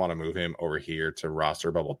now, I kind of want to move him over here to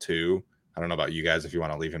roster bubble 2. I don't know about you guys if you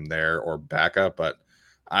want to leave him there or backup, but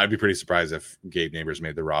I'd be pretty surprised if Gabe Neighbors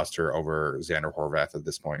made the roster over Xander Horvath at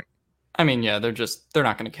this point. I mean, yeah, they're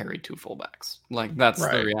not going to carry 2 fullbacks. Like, that's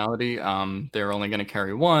the reality. They're only going to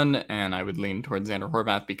carry 1, and I would lean towards Xander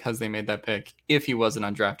Horvath because they made that pick. If he was an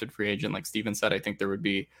undrafted free agent, like Steven said, I think there would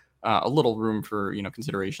be a little room for,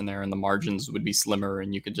 consideration there, and the margins would be slimmer,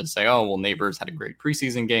 and you could just say, oh, well, Neighbors had a great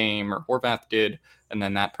preseason game, or Horvath did, and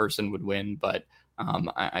then that person would win. But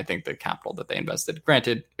I think the capital that they invested,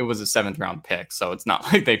 granted, it was a 7th round pick, so it's not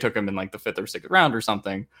like they took him in like the 5th or 6th round or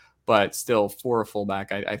something. But still, for a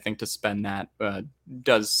fullback, I think to spend that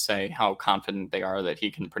does say how confident they are that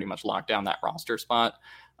he can pretty much lock down that roster spot.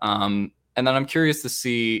 And then I'm curious to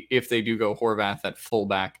see if they do go Horvath at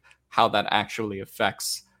fullback, how that actually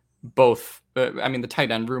affects both. I mean, the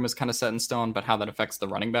tight end room is kind of set in stone, but how that affects the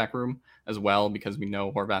running back room as well, because we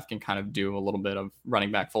know Horvath can kind of do a little bit of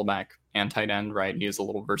running back, fullback, and tight end, right? He is a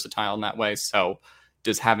little versatile in that way. So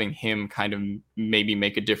does having him kind of maybe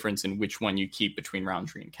make a difference in which one you keep between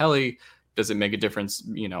Roundtree and Kelly? Does it make a difference,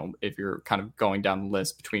 if you're kind of going down the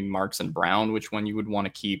list between Marks and Brown, which one you would want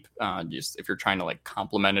to keep, just if you're trying to like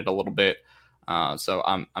complement it a little bit? So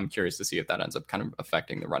I'm curious to see if that ends up kind of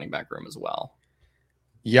affecting the running back room as well.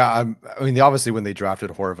 Yeah, I mean, obviously when they drafted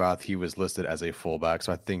Horvath, he was listed as a fullback,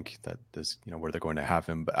 so I think that this, where they're going to have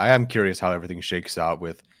him. But I am curious how everything shakes out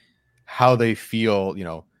with how they feel.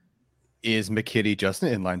 Is McKitty just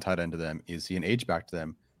an inline tight end to them? Is he an H-back to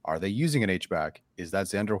them? Are they using an H-back? Is that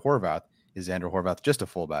Xander Horvath? Is Xander Horvath just a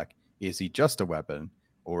fullback? Is he just a weapon?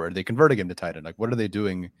 Or are they converting him to tight end? Like, what are they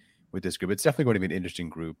doing with this group? It's definitely going to be an interesting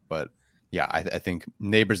group. But yeah, I think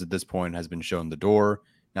Neighbors at this point has been shown the door.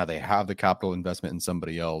 Now they have the capital investment in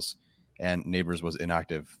somebody else. And Neighbors was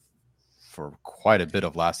inactive for quite a bit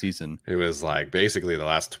of last season. It was like basically the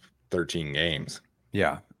last 13 games.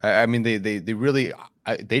 Yeah. I mean, they really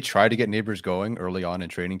they tried to get Neighbors going early on in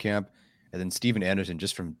training camp, and then Steven Anderson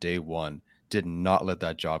just from day one did not let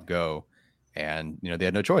that job go, and they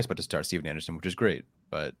had no choice but to start Steven Anderson, which is great.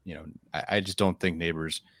 But I just don't think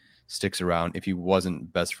Neighbors sticks around. If he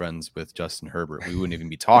wasn't best friends with Justin Herbert, we wouldn't even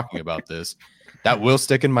be talking about this. That will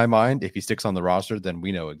stick in my mind. If he sticks on the roster, then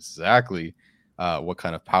we know exactly what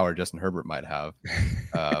kind of power Justin Herbert might have.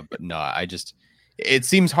 But no, it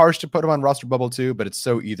seems harsh to put him on roster bubble too, but it's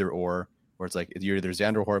so either or, where it's like you're either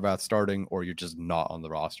Xander Horvath starting or you're just not on the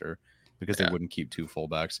roster, because they wouldn't keep 2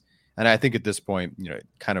 fullbacks. And I think at this point,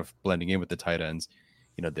 kind of blending in with the tight ends,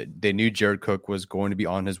 they knew Jared Cook was going to be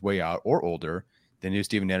on his way out or older. They knew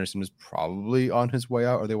Steven Anderson was probably on his way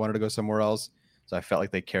out, or they wanted to go somewhere else. So I felt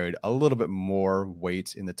like they carried a little bit more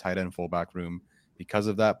weight in the tight end fullback room because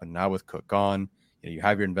of that. But now with Cook gone, you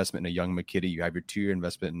have your investment in a young McKitty, you have your 2-year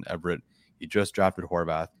investment in Everett, you just drafted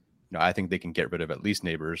Horvath. I think they can get rid of at least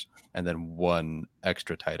Neighbors and then one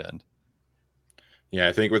extra tight end. Yeah,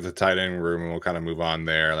 I think with the tight end room, we'll kind of move on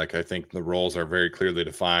there. Like, I think the roles are very clearly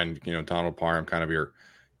defined. Donald Parham, kind of your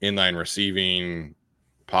inline receiving,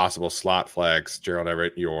 possible slot flex. Gerald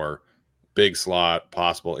Everett, your big slot,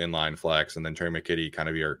 possible inline flex. And then Trey McKitty, kind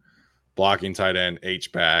of your blocking tight end,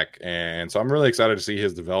 H-back. And so I'm really excited to see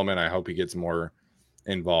his development. I hope he gets more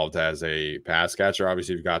involved as a pass catcher.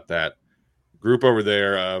 Obviously, you've got that group over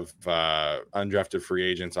there of undrafted free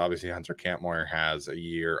agents. Obviously, Hunter Kampmoyer has a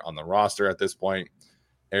year on the roster at this point.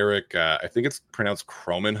 Eric, I think it's pronounced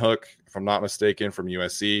Cromanhook, if I'm not mistaken, from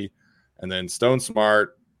USC. And then Stone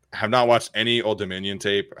Smart. Have not watched any Old Dominion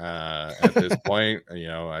tape at this point.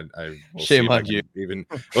 I will shame on you.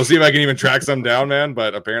 We'll see if I can even track some down, man.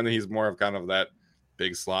 But apparently, he's more of kind of that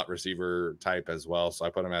big slot receiver type as well. So I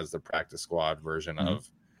put him as the practice squad version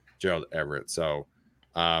of Gerald Everett. So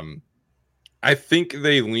I think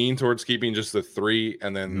they lean towards keeping just the 3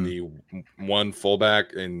 and then the 1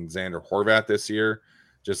 fullback in Xander Horvath this year.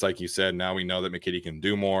 Just like you said, now we know that McKitty can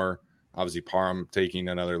do more. Obviously, Parham taking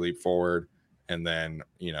another leap forward. And then,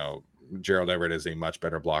 Gerald Everett is a much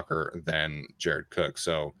better blocker than Jared Cook.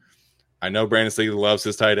 So I know Brandon Staley loves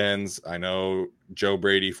his tight ends. I know Joe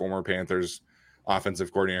Brady, former Panthers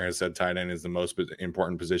offensive coordinator, has said tight end is the most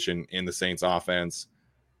important position in the Saints offense.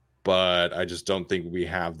 But I just don't think we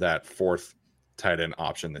have that 4th tight end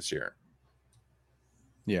option this year.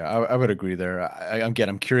 Yeah, I would agree there.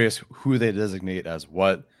 I'm curious who they designate as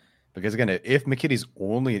what. Because, again, if McKitty's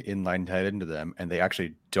only an inline tight end to them and they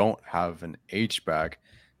actually don't have an H-back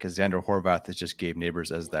because Xander Horvath is just Gabe Neighbors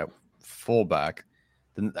as that fullback,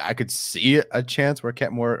 then I could see a chance where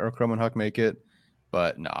Kampmoyer or Cromanhook make it.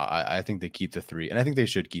 But no, I think they keep the 3. And I think they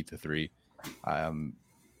should keep the 3.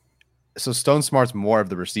 So Stone Smart's more of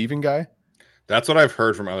the receiving guy? That's what I've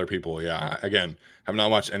heard from other people, yeah. Again, have not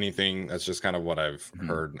watched anything. That's just kind of what I've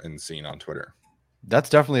heard and seen on Twitter. That's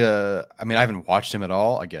definitely I haven't watched him at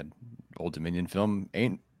all. Again, Old Dominion film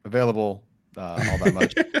ain't available all that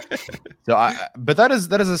much. But that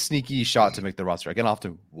is a sneaky shot to make the roster. Again, I'll have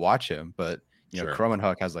to watch him, but Sure.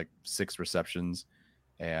 Cromanhook has like 6 receptions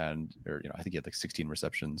I think he had like 16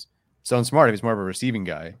 receptions. Stone Smart, if he's more of a receiving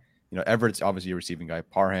guy, Everett's obviously a receiving guy,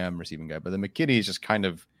 Parham receiving guy, but then McKitty is just kind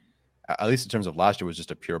of, at least in terms of last year, was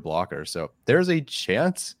just a pure blocker. So there's a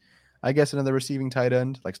chance, I guess, another receiving tight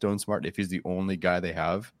end like Stone Smart, if he's the only guy they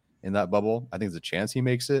have in that bubble, I think there's a chance he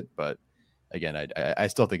makes it. But again, I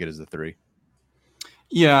still think it is the 3.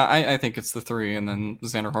 Yeah, I think it's the 3, and then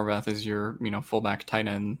Xander Horvath is your fullback tight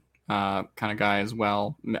end kind of guy as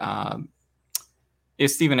well. If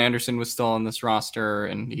Steven Anderson was still on this roster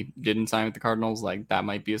and he didn't sign with the Cardinals, like that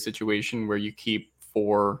might be a situation where you keep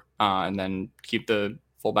 4 and then keep the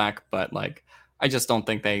fullback. But like, I just don't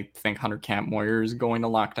think they think Hunter Kampmoyer is going to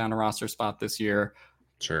lock down a roster spot this year.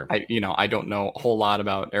 Sure. I don't know a whole lot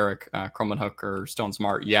about Eric Cromanhook or Stone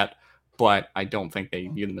Smart yet, but I don't think they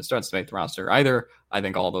view them as threats to make the roster either. I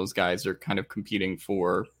think all those guys are kind of competing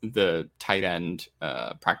for the tight end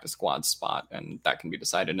practice squad spot, and that can be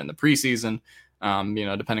decided in the preseason,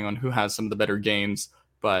 depending on who has some of the better games.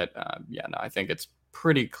 But I think it's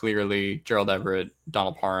pretty clearly Gerald Everett,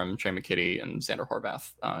 Donald Parham, Trey McKitty, and Xander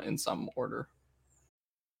Horvath in some order.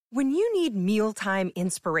 When you need mealtime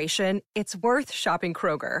inspiration, it's worth shopping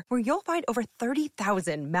Kroger, where you'll find over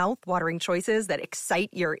 30,000 mouth-watering choices that excite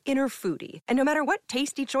your inner foodie. And no matter what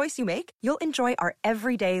tasty choice you make, you'll enjoy our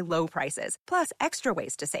everyday low prices, plus extra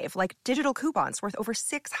ways to save, like digital coupons worth over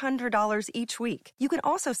 $600 each week. You can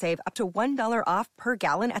also save up to $1 off per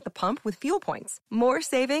gallon at the pump with fuel points. More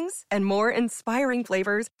savings and more inspiring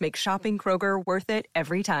flavors make shopping Kroger worth it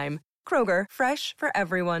every time. Kroger, fresh for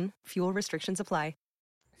everyone. Fuel restrictions apply.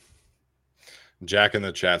 Jack in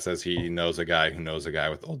the chat says he knows a guy who knows a guy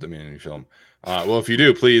with Old Dominion film. Well, if you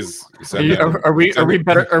do, please send are we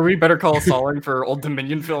better call Saul for Old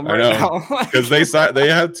Dominion film right now? Because they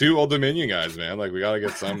had 2 Old Dominion guys, man. Like, we got to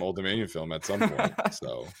get some Old Dominion film at some point.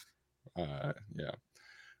 So, yeah.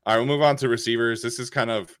 All right, we'll move on to receivers. This is kind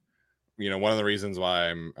of, one of the reasons why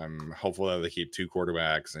I'm hopeful that they keep 2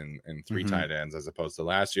 quarterbacks and 3 tight ends as opposed to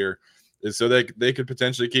last year. Is so they could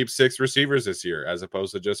potentially keep 6 receivers this year as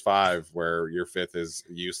opposed to just 5, where your 5th is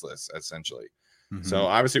useless, essentially. So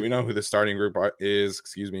obviously we know who the starting group is.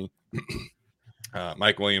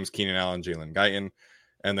 Mike Williams, Keenan Allen, Jalen Guyton,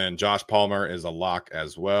 and then Josh Palmer is a lock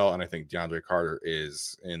as well. And I think DeAndre Carter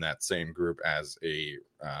is in that same group as a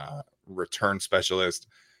return specialist,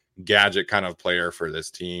 gadget kind of player for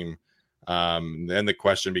this team. Then the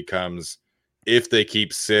question becomes, if they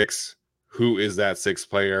keep 6, who is that 6th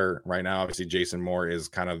player right now? Obviously, Jason Moore is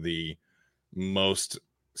kind of the most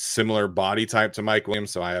similar body type to Mike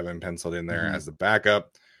Williams, so I have him penciled in there as the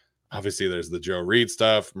backup. Obviously, there's the Joe Reed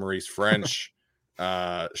stuff. Maurice French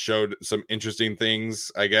showed some interesting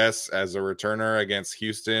things, I guess, as a returner against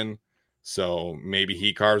Houston. So maybe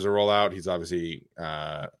he carves a role out. He's obviously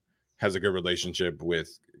has a good relationship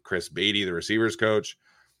with Chris Beatty, the receivers coach.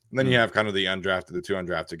 And then you have kind of the two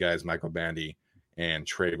undrafted guys, Michael Bandy and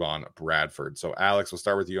Trayvon Bradford. So, Alex, we'll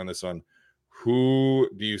start with you on this one. Who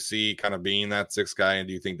do you see kind of being that 6th guy, and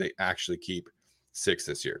do you think they actually keep 6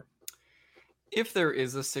 this year? If there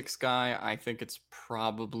is a 6th guy, I think it's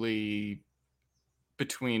probably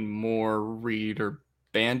between Moore, Reed, or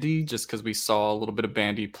Bandy, just because we saw a little bit of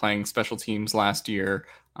Bandy playing special teams last year.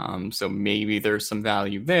 So maybe there's some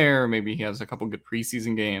value there. Maybe he has a couple good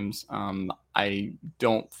preseason games. I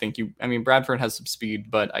don't think Bradford has some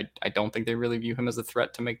speed, but I don't think they really view him as a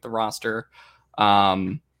threat to make the roster.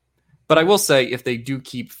 But I will say, if they do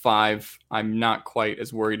keep 5, I'm not quite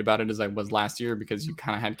as worried about it as I was last year, because you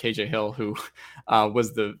kind of had KJ Hill, who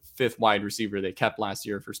was the 5th wide receiver they kept last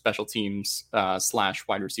year for special teams /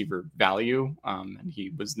 wide receiver value. And he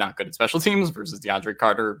was not good at special teams versus DeAndre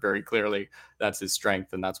Carter. Very clearly, that's his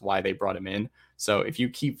strength, and that's why they brought him in. So if you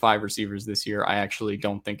keep 5 receivers this year, I actually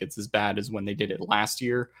don't think it's as bad as when they did it last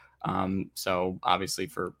year. So obviously,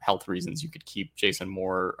 for health reasons, you could keep Jason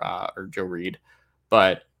Moore or Joe Reed.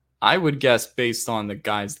 But I would guess, based on the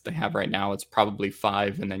guys that they have right now, it's probably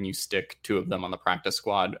 5, and then you stick 2 of them on the practice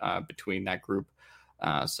squad between that group.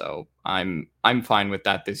 So I'm fine with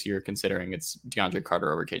that this year, considering it's DeAndre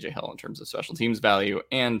Carter over KJ Hill in terms of special teams value,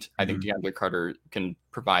 and I think DeAndre Carter can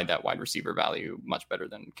provide that wide receiver value much better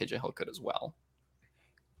than KJ Hill could as well.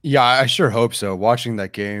 Yeah, I sure hope so. Watching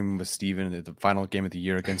that game with Steven, the final game of the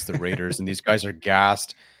year against the Raiders, and these guys are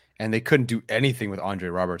gassed, and they couldn't do anything with Andre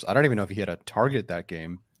Roberts. I don't even know if he had a target that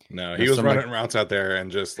game. No, he was running routes out there,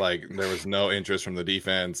 and just like there was no interest from the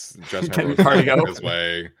defense. Justin was going his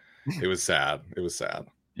way. It was sad.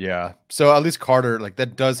 Yeah. So at least Carter, like,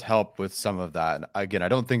 that does help with some of that. Again, I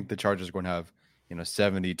don't think the Chargers are going to have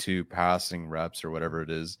 72 passing reps or whatever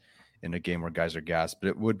it is in a game where guys are gassed, but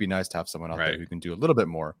it would be nice to have someone out there who can do a little bit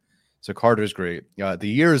more. So Carter's great. The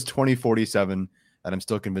year is 2047, and I'm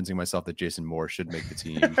still convincing myself that Jason Moore should make the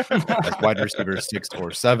team as wide receiver 6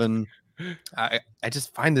 or 7. I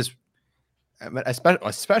just find this,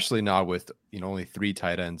 especially now with only 3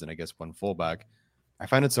 tight ends and I guess 1 fullback, I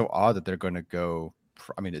find it so odd that they're going to go.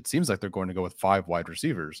 It seems like they're going to go with 5 wide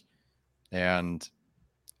receivers, and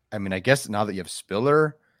I guess now that you have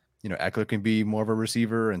Spiller, Eckler can be more of a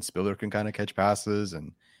receiver, and Spiller can kind of catch passes,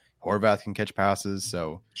 and Horvath can catch passes.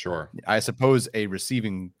 So sure, I suppose a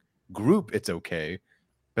receiving group, it's okay,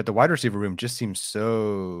 but the wide receiver room just seems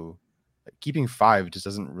so, keeping 5 just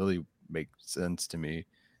doesn't really make sense to me,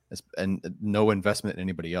 and no investment in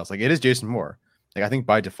anybody else. Like, it is Jason Moore. Like, I think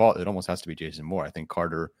by default it almost has to be Jason Moore. I think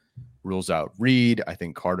Carter rules out Reed. I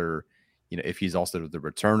think Carter, if he's also the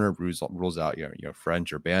returner, rules out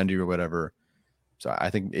French or Bandy or whatever. So I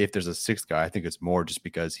think if there's a 6th guy, I think it's Moore, just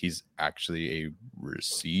because he's actually a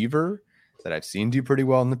receiver that I've seen do pretty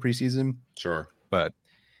well in the preseason. Sure, but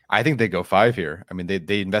I think they go 5 here.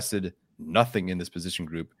 They invested nothing in this position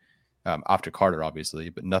group after Carter, obviously,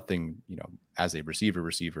 but nothing, as a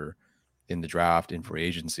receiver in the draft, in free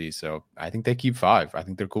agency. So I think they keep 5. I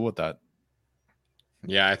think they're cool with that.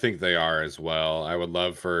 Yeah, I think they are as well. I would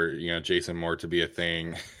love for, Jason Moore to be a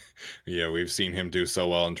thing. We've seen him do so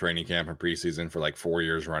well in training camp and preseason for like 4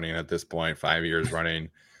 years running at this point, 5 years running.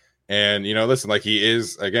 And, listen, like, he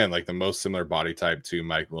is, again, like the most similar body type to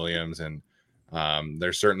Mike Williams. And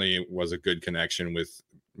there certainly was a good connection with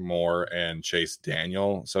Moore and Chase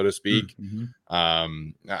Daniel, so to speak.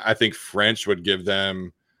 I think French would give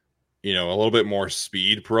them, a little bit more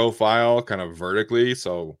speed profile kind of vertically.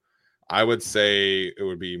 So I would say it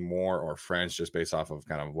would be Moore or French, just based off of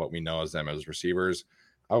kind of what we know as them as receivers.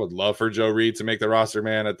 I would love for Joe Reed to make the roster,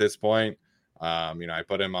 man, at this point. I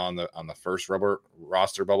put him on the first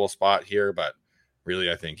roster bubble spot here, but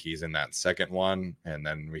really I think he's in that second one, and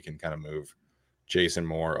then we can kind of move Jason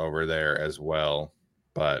Moore over there as well.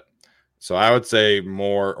 But so I would say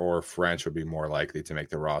Moore or French would be more likely to make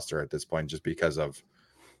the roster at this point, just because of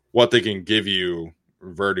what they can give you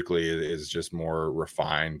vertically is just more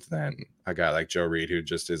refined than a guy like Joe Reed, who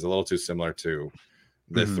just is a little too similar to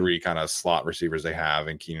the 3 kind of slot receivers they have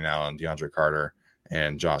in Keenan Allen, DeAndre Carter,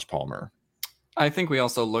 and Josh Palmer. I think we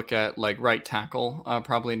also look at like right tackle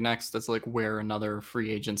probably next. That's like where another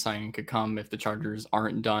free agent signing could come if the Chargers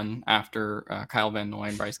aren't done after Kyle Van Noy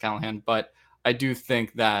and Bryce Callahan. But I do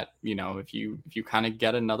think that, if you kind of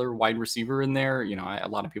get another wide receiver in there, a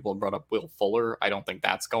lot of people have brought up Will Fuller. I don't think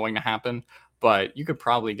that's going to happen, but you could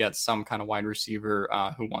probably get some kind of wide receiver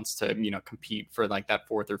who wants to, compete for like that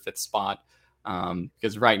 4th or 5th spot.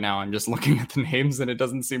 Because right now I'm just looking at the names and it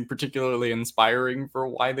doesn't seem particularly inspiring for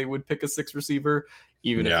why they would pick a 6th receiver,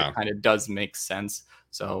 even if it kind of does make sense.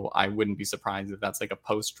 So I wouldn't be surprised if that's like a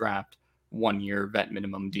post-draft 1-year vet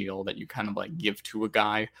minimum deal that you kind of like give to a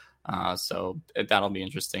guy. So that'll be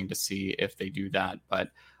interesting to see if they do that. But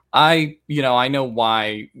I know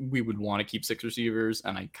why we would want to keep 6 receivers,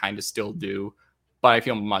 and I kind of still do. But I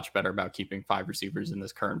feel much better about keeping 5 receivers in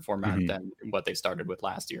this current format than what they started with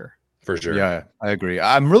last year. For sure. Yeah, I agree.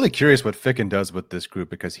 I'm really curious what Ficken does with this group,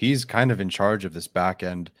 because he's kind of in charge of this back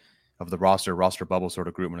end of the roster bubble sort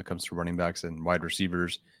of group when it comes to running backs and wide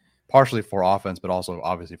receivers, partially for offense, but also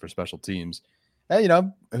obviously for special teams.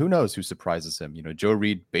 And, who knows who surprises him? Joe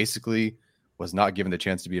Reed basically was not given the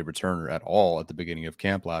chance to be a returner at all at the beginning of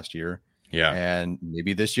camp last year. Yeah. And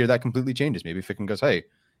maybe this year that completely changes. Maybe Ficken goes, hey,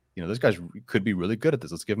 this guy could be really good at this.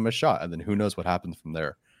 Let's give him a shot. And then who knows what happens from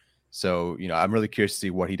there. So, I'm really curious to see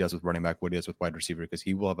what he does with running back, what he does with wide receiver, because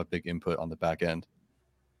he will have a big input on the back end.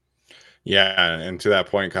 Yeah. And to that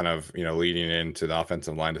point, kind of, leading into the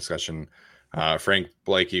offensive line discussion, Frank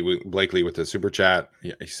Blakely with the super chat,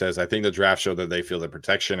 he says, I think the draft showed that they feel that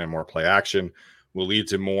protection and more play action will lead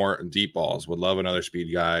to more deep balls. Would love another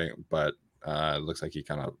speed guy, but it looks like he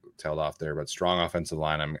kind of tailed off there. But strong offensive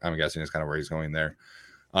line, I'm guessing is kind of where he's going there.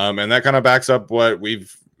 And that kind of backs up what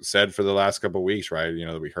we've said for the last couple of weeks, right?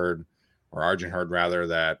 That we heard, or Arjun heard rather,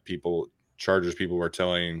 that Chargers people were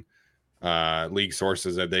telling league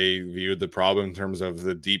sources that they viewed the problem in terms of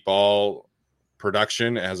the deep ball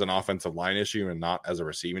production as an offensive line issue and not as a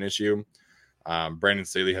receiving issue. Brandon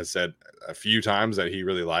Staley has said a few times that he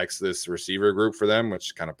really likes this receiver group for them,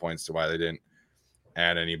 which kind of points to why they didn't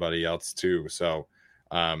add anybody else too. So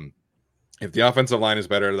if the offensive line is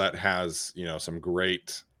better, that has, some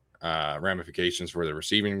great ramifications for the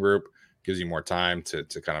receiving group, gives you more time to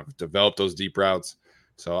kind of develop those deep routes.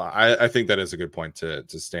 So I think that is a good point to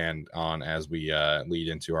stand on as we lead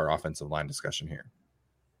into our offensive line discussion here.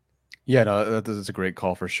 Yeah, no, that's a great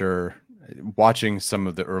call for sure. Watching some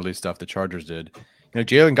of the early stuff the Chargers did,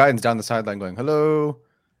 Jalen Guyton's down the sideline going, hello,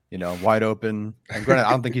 wide open. And granted, I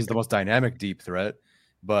don't think he's the most dynamic deep threat,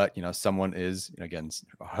 but, someone is, again,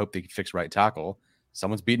 I hope they fix right tackle.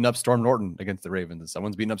 Someone's beating up Storm Norton against the Ravens, and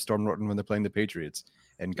someone's beating up Storm Norton when they're playing the Patriots.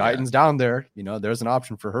 And Guyton's down there. There's an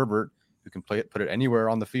option for Herbert who can put it anywhere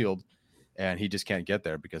on the field, and he just can't get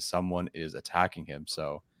there because someone is attacking him.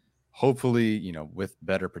 So hopefully, with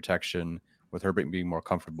better protection, with Herbert being more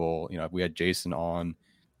comfortable, we had Jason on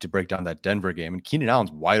to break down that Denver game, and Keenan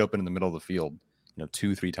Allen's wide open in the middle of the field,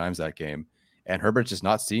 2-3 times that game, and Herbert's just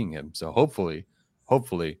not seeing him. So hopefully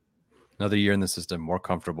another year in the system, more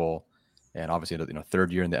comfortable, and obviously,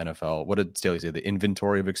 third year in the NFL. What did Staley say? The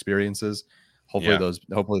inventory of experiences.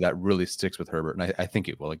 Hopefully that really sticks with Herbert, and I think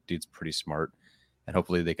it will. Like, dude's pretty smart, and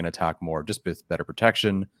hopefully they can attack more, just with better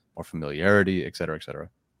protection, more familiarity, et cetera, et cetera.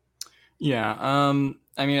 Yeah.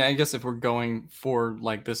 I guess if we're going for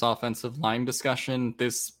like this offensive line discussion,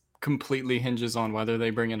 this completely hinges on whether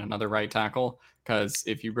they bring in another right tackle. Because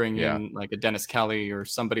if you bring in like a Dennis Kelly or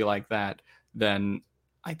somebody like that, then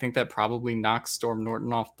I think that probably knocks Storm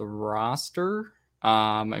Norton off the roster.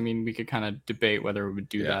 We could kind of debate whether we would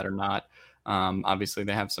do that or not. Obviously,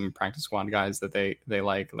 they have some practice squad guys that they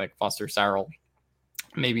like Foster Sarrell.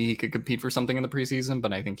 Maybe he could compete for something in the preseason,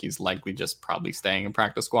 but I think he's likely just probably staying a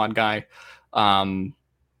practice squad guy.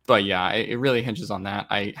 But yeah, it really hinges on that.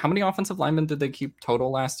 How many offensive linemen did they keep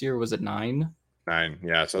total last year? Was it 9? 9,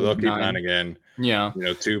 yeah. So they'll keep 9 again. Yeah.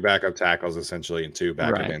 2 backup tackles essentially and 2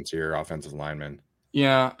 backup interior offensive linemen.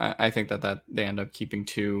 Yeah, I think that they end up keeping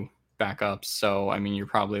 2 backups. So, you're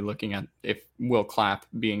probably looking at if Will Clapp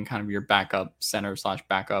being kind of your backup center /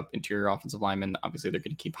 backup interior offensive lineman. Obviously, they're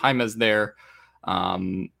going to keep Jaimez there.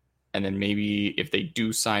 And then maybe if they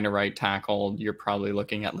do sign a right tackle, you're probably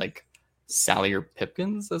looking at like Sally or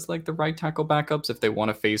Pipkins as like the right tackle backups if they want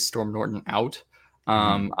to phase Storm Norton out.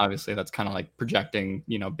 Obviously that's kind of like projecting,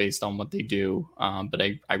 based on what they do. But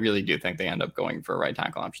I really do think they end up going for a right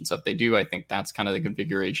tackle option. So if they do, I think that's kind of the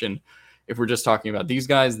configuration. If we're just talking about these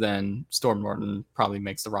guys, then Storm Norton probably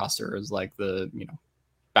makes the roster as like the,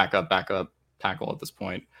 backup tackle at this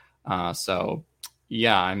point. So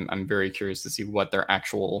yeah, I'm very curious to see what their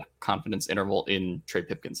actual confidence interval in Trey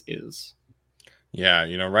Pipkins is. Yeah,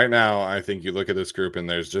 right now I think you look at this group and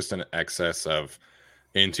there's just an excess of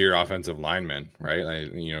interior offensive linemen, right?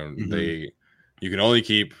 Like, you can only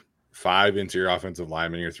keep 5 interior offensive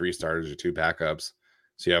linemen, your 3 starters, your 2 backups.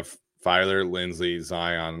 So you have Filer, Lindsley,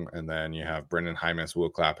 Zion, and then you have Brendan Hymas, Will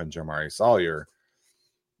Clapp, and Jamari Sawyer.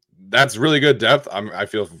 That's really good depth. I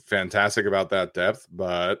feel fantastic about that depth,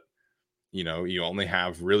 but you know, you only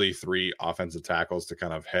have really 3 offensive tackles to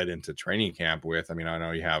kind of head into training camp with. I mean, I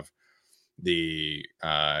know you have the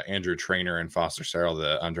Andrew Trainer and Foster Sarrell,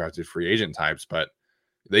 the undrafted free agent types, but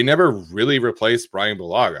they never really replaced Brian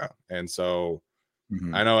Bulaga. And so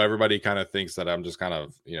I know everybody kind of thinks that I'm just kind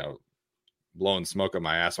of, you know, blowing smoke up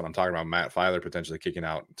my ass when I'm talking about Matt Filer potentially kicking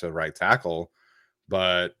out to right tackle.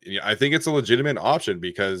 But I think it's a legitimate option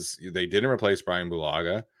because they didn't replace Brian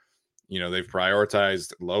Bulaga. You know, they've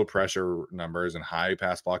prioritized low pressure numbers and high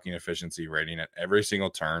pass blocking efficiency rating at every single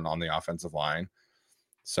turn on the offensive line.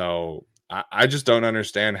 So I just don't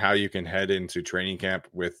understand how you can head into training camp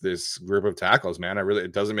with this group of tackles, man.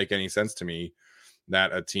 It doesn't make any sense to me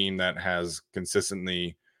that a team that has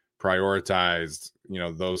consistently prioritized, you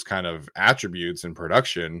know, those kind of attributes in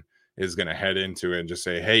production is going to head into it and just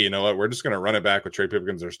say, hey, you know what, we're just going to run it back with Trey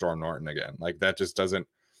Pipkins or Storm Norton again. Like that just doesn't,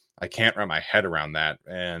 I can't wrap my head around that.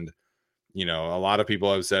 And you know, a lot of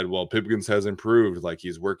people have said, well, Pipkins has improved, like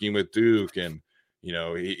he's working with Duke and, you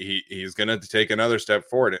know, he's going to take another step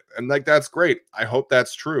forward. And like, that's great. I hope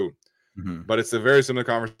that's true. But it's a very similar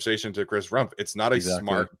conversation to Chris Rumph. It's not a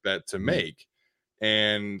smart bet to make.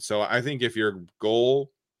 And so I think if your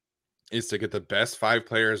goal is to get the best 5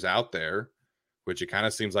 players out there, which it kind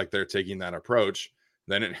of seems like they're taking that approach,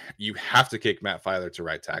 then you have to kick Matt Filer to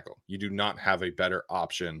right tackle. You do not have a better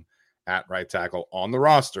option at right tackle on the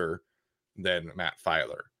roster than Matt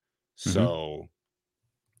Filer. So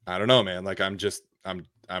I don't know, man. Like I'm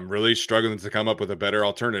really struggling to come up with a better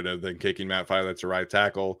alternative than kicking Matt Filer to right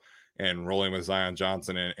tackle and rolling with Zion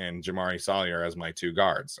Johnson and Jamari Sawyer as my 2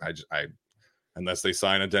 guards. I unless they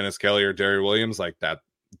sign a Dennis Kelly or Derry Williams, like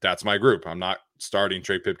that's my group. I'm not starting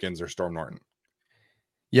Trey Pipkins or Storm Norton.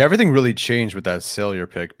 Yeah, everything really changed with that Sawyer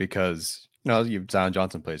pick because, you know, Zion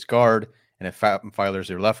Johnson plays guard, and if Filer's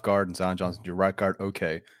your left guard and Zion Johnson's your right guard,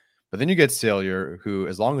 okay. But then you get Sawyer, who,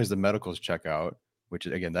 as long as the medicals check out, which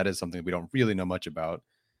again, that is something we don't really know much about,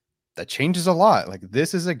 that changes a lot. Like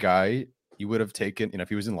this is a guy you would have taken, you know, if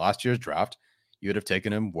he was in last year's draft, you would have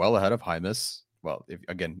taken him well ahead of Hymas. Well, if,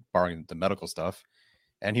 again, barring the medical stuff,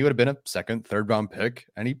 and he would have been a 2nd, 3rd round pick,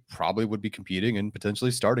 and he probably would be competing and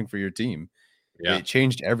potentially starting for your team. Yeah. It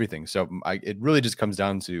changed everything. So it really just comes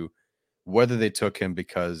down to whether they took him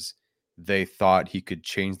because they thought he could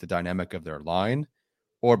change the dynamic of their line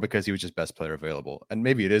or because he was just best player available. And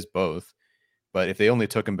maybe it is both. But if they only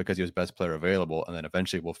took him because he was best player available, and then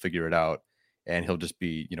eventually we'll figure it out and he'll just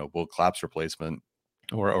be, you know, Will Clapp's replacement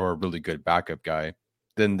or a really good backup guy,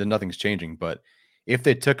 then nothing's changing. But if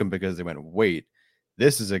they took him because they went, wait,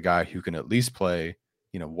 this is a guy who can at least play,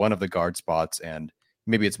 you know, one of the guard spots, and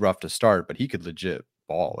maybe it's rough to start, but he could legit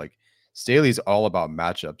ball. Like Staley's all about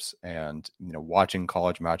matchups and, you know, watching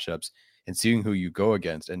college matchups and seeing who you go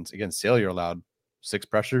against. And again, Staley allowed 6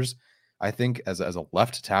 pressures, I think, as a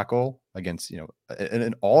left tackle against, you know,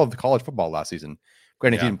 in all of the college football last season.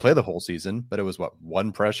 Granted, he didn't play the whole season, but it was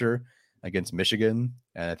 1 pressure against Michigan,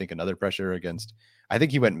 and I think another pressure against, I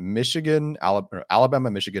think he went Michigan, Alabama,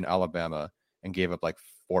 Michigan, Alabama, and gave up like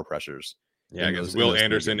 4 pressures. Yeah, against Will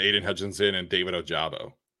Anderson, Aiden Hutchinson, and David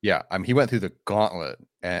Ojabo. Yeah, I mean, he went through the gauntlet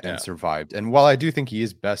and survived. And while I do think he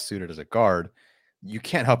is best suited as a guard, you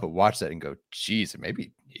can't help but watch that and go, geez,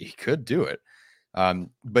 maybe he could do it.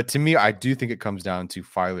 But to me, I do think it comes down to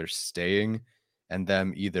Filer staying and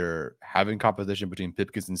them either having competition between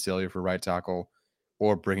Pipkins and Sawyer for right tackle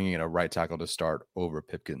or bringing in a right tackle to start over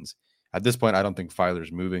Pipkins. At this point, I don't think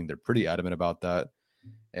Filer's moving. They're pretty adamant about that.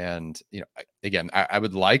 And, you know, again, I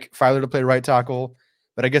would like Filer to play right tackle,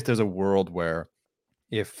 but I guess there's a world where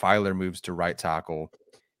if Filer moves to right tackle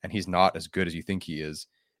and he's not as good as you think he is,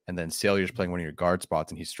 and then Sawyer's playing one of your guard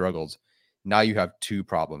spots and he struggles, now you have 2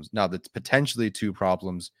 problems. Now that's potentially 2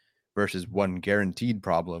 problems versus 1 guaranteed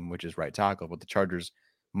problem, which is right tackle. But the Chargers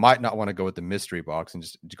might not want to go with the mystery box and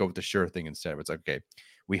just go with the sure thing instead. It's like, okay,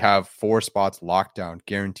 we have 4 spots locked down,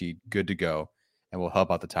 guaranteed, good to go, and we'll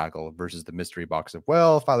help out the tackle versus the mystery box of,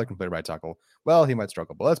 well, Filer can play right tackle. Well, he might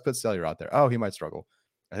struggle, but let's put Sawyer out there. Oh, he might struggle.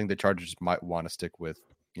 I think the Chargers might want to stick with,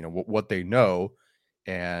 you know, what they know.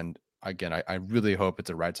 And again, I really hope it's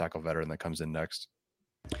a right tackle veteran that comes in next.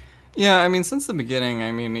 Yeah, I mean, since the beginning,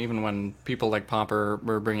 I mean, even when people like Popper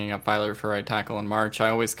were bringing up Filer for right tackle in March, I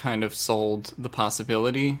always kind of sold the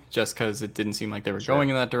possibility just because it didn't seem like they were going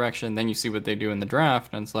in that direction. Then you see what they do in the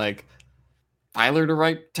draft, and it's like, Filer to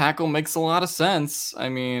right tackle makes a lot of sense. I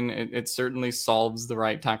mean, it certainly solves the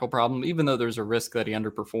right tackle problem, even though there's a risk that he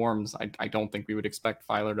underperforms. I don't think we would expect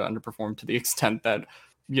Filer to underperform to the extent that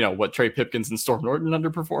what Trey Pipkins and Storm Norton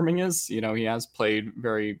underperforming is. He has played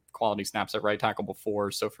very quality snaps at right tackle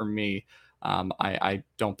before. So for me, I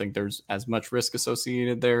don't think there's as much risk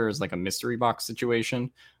associated there as like a mystery box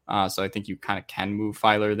situation. So I think you kind of can move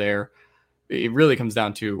Filer there. It really comes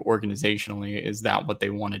down to organizationally, is that what they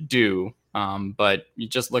want to do? But you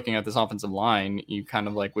just looking at this offensive line, you kind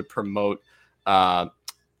of like would promote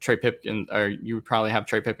Trey Pipkins, or you would probably have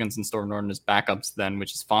Trey Pipkins and Storm Norton as backups then,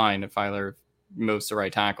 which is fine if Filer moves to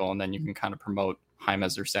right tackle, and then you can kind of promote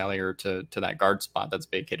Jaimes or Salyer to that guard spot that's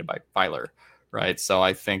vacated by Filer, right? So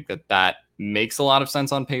I think that makes a lot of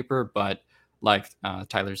sense on paper, but like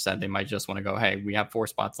Tyler said, they might just want to go, hey, we have 4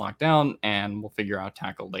 spots locked down and we'll figure out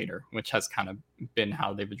tackle later, which has kind of been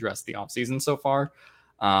how they've addressed the offseason so far.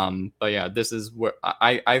 But yeah, this is where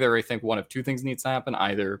I think one of 2 things needs to happen.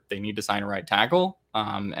 Either they need to sign a right tackle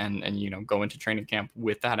and go into training camp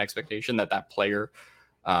with that expectation that player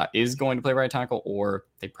is going to play right tackle, or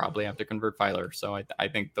they probably have to convert Filer. So I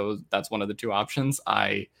think that's one of the 2 options.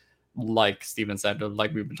 Like Steven said,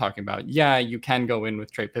 like we've been talking about, yeah, you can go in with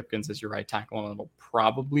Trey Pipkins as your right tackle and it'll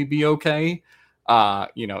probably be okay.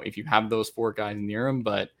 If you have those 4 guys near him,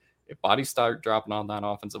 but if bodies start dropping on that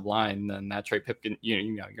offensive line, then that Trey Pipkins,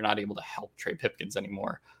 you're not able to help Trey Pipkins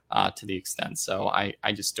anymore to the extent. So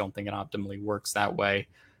I just don't think it optimally works that way.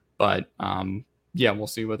 But we'll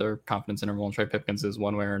see what their confidence interval in Trey Pipkins is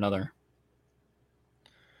one way or another.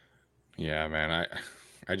 Yeah, man.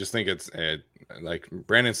 I just think it's like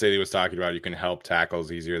Brandon Staley was talking about, you can help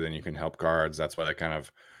tackles easier than you can help guards. That's why they kind of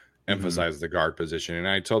emphasize the guard position. And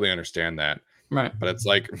I totally understand that. Right. But it's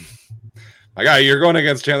like, my guy, you're going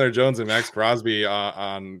against Chandler Jones and Max Crosby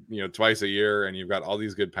on twice a year, and you've got all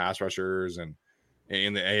these good pass rushers and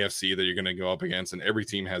in the AFC that you're going to go up against, and every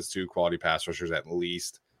team has 2 quality pass rushers at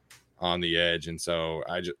least on the edge. And so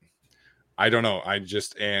I don't know. I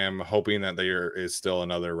just am hoping that there is still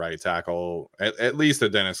another right tackle, at least a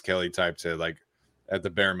Dennis Kelly type, to like at the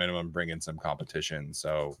bare minimum bring in some competition.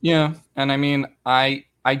 So yeah, and I mean,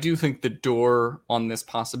 I do think the door on this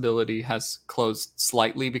possibility has closed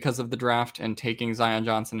slightly because of the draft and taking Zion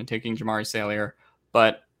Johnson and taking Jamari Salyer.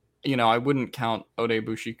 But I wouldn't count Ode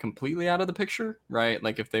Bushi completely out of the picture, right?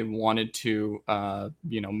 Like if they wanted to,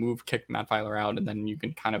 kick Matt Filer out, and then you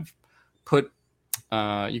can kind of put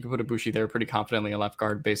Ibushi there pretty confidently a left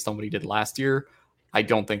guard based on what he did last year. I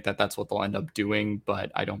don't think that's what they'll end up doing,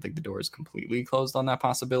 but I don't think the door is completely closed on that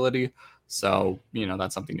possibility. So,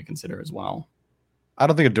 that's something to consider as well. I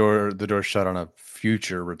don't think the door's shut on a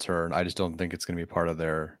future return. I just don't think it's going to be part of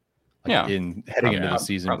their heading into the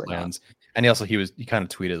season plans. Not. And he kind of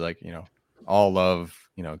tweeted like, all love,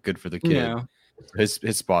 good for the kid. Yeah. His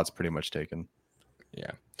spot's pretty much taken.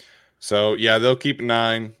 Yeah. So yeah, they'll keep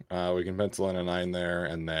 9. We can pencil in a 9 there,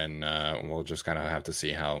 and then we'll just kind of have to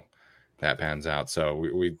see how that pans out. So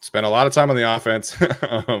we spent a lot of time on the offense.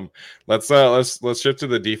 Let's shift to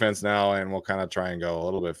the defense now, and we'll kind of try and go a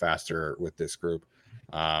little bit faster with this group,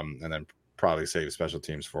 and then probably save special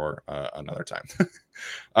teams for another time.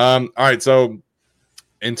 All right. So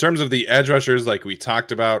in terms of the edge rushers, like we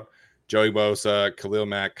talked about, Joey Bosa, Khalil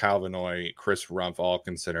Mack, Kyle Van Noy, Chris Rumph, all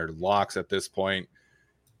considered locks at this point.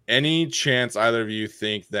 Any chance either of you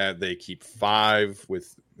think that they keep 5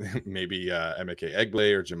 with maybe Emeka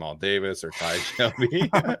Egble or Jamal Davis or Ty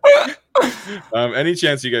Shelby? Any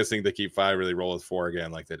chance you guys think they keep 5, really roll with 4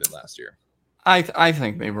 again like they did last year? I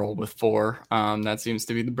think they roll with 4. That seems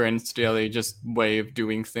to be the Brandon Staley just way of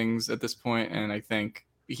doing things at this point, and I think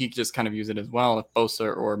he just kind of use it as well. If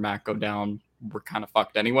Bosa or Mack go down, we're kind of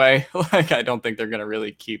fucked anyway. Like I don't think they're going to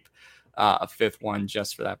really keep a 5th one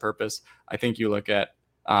just for that purpose. I think you look at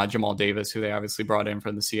Jamal Davis, who they obviously brought in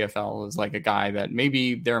from the CFL, is like a guy that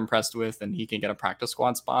maybe they're impressed with and he can get a practice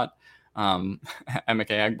squad spot.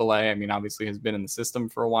 Emeka Egble, I mean, obviously has been in the system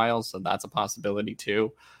for a while, so that's a possibility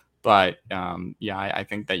too. But I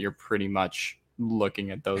think that you're pretty much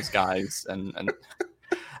looking at those guys and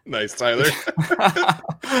nice, Tyler.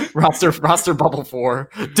 roster bubble 4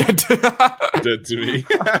 dead to me.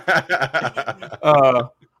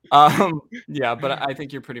 But I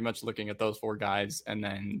think you're pretty much looking at those 4 guys, and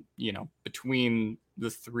then between the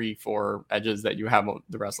 3-4 edges that you have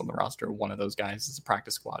the rest on the roster, one of those guys is a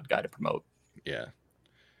practice squad guy to promote. Yeah,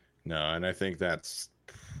 no, and I think that's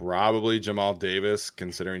probably Jamal Davis,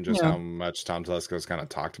 considering just how much Tom Telesco's kind of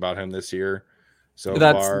talked about him this year. So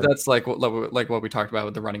that's like what we talked about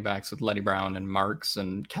with the running backs with Letty Brown and Marks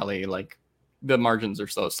and Kelly. Like the margins are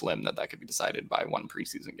so slim that could be decided by one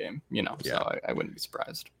preseason game. So I wouldn't be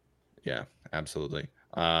surprised. Yeah, absolutely.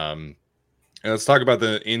 And let's talk about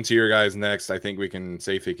the interior guys next. I think we can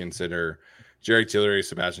safely consider Jerry Tillery,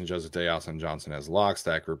 Sebastian Joseph, Austin Johnson as locks.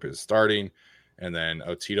 That group is starting. And then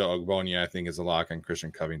Otito Ogbonia, I think, is a lock, and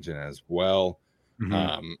Christian Covington as well.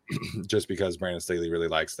 Just because Brandon Staley really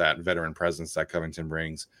likes that veteran presence that Covington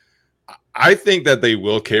brings. I think that they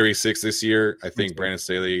will carry 6 this year. I think Brandon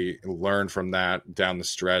Staley learned from that down the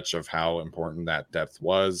stretch of how important that depth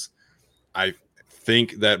was. I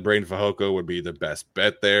think that Braden Fehoko would be the best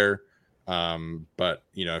bet there. But,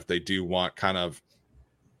 if they do want kind of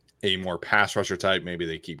a more pass rusher type, maybe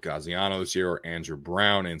they keep Gaziano this year or Andrew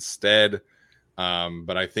Brown instead.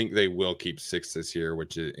 But I think they will keep 6 this year,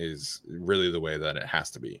 which is really the way that it has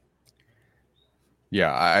to be.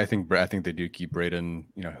 Yeah, I think they do keep Braden,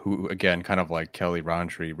 who, again, kind of like Kelly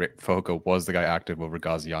Roundtree, Fehoko was the guy active over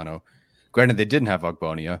Gaziano. Granted, they didn't have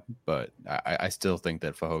Ogbonia, but I still think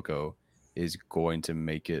that Fehoko is going to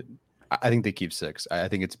make it. I think they keep 6. I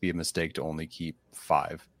think it'd be a mistake to only keep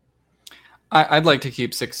 5. I'd like to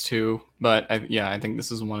keep 6 too, but I think this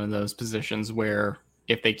is one of those positions where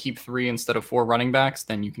if they keep 3 instead of 4 running backs,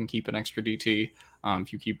 then you can keep an extra DT.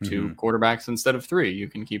 If you keep 2 quarterbacks instead of 3, you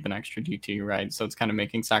can keep an extra DT, right? So it's kind of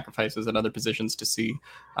making sacrifices at other positions to see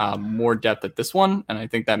more depth at this one, and I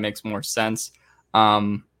think that makes more sense.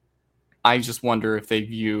 I just wonder if they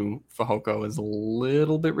view Fehoko as a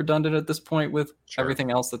little bit redundant at this point with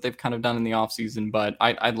everything else that they've kind of done in the offseason, but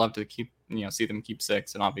I'd love to see them keep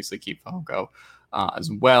 6 and obviously keep Fehoko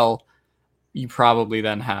as well. You probably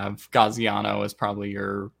then have Gaziano as probably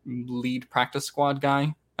your lead practice squad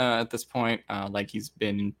guy at this point, like he's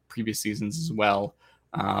been in previous seasons as well.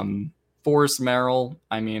 Forrest Merrill,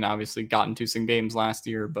 obviously got into some games last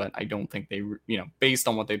year, but I don't think they, based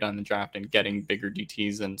on what they've done in the draft and getting bigger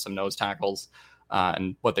DTs and some nose tackles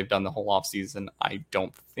and what they've done the whole offseason, I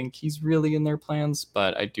don't think he's really in their plans,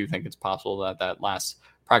 but I do think it's possible that last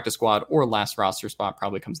practice squad or last roster spot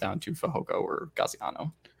probably comes down to Fehoko or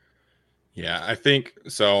Gaziano. Yeah, I think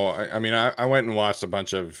so. I went and watched a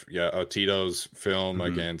bunch of Otito's film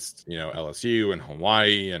against LSU and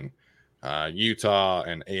Hawaii and Utah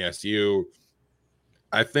and ASU.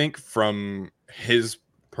 I think from his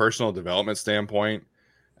personal development standpoint,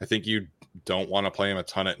 I think you don't want to play him a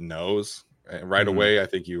ton at nose right away. I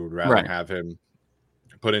think you would rather have him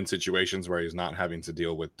put in situations where he's not having to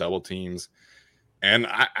deal with double teams. And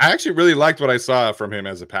I actually really liked what I saw from him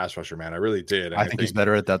as a pass rusher, man. I really did. And I think he's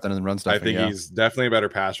better at that than in the run stuff. I think he's definitely a better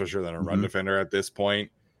pass rusher than a run defender at this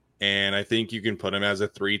point. And I think you can put him as a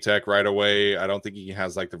 3 tech right away. I don't think he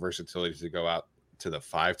has like the versatility to go out to the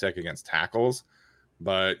 5 tech against tackles,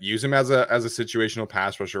 but use him as a situational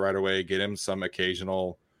pass rusher right away. Get him some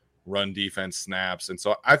occasional run defense snaps. And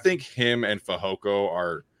so I think him and Fehoko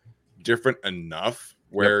are different enough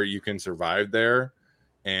where you can survive there.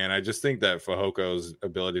 And I just think that Fajoko's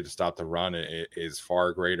ability to stop the run is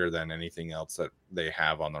far greater than anything else that they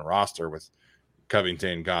have on the roster with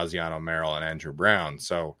Covington, Gaziano, Merrill, and Andrew Brown.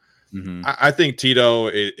 So I think Tito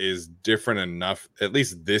is different enough, at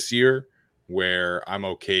least this year, where I'm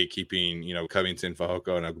okay keeping, Covington,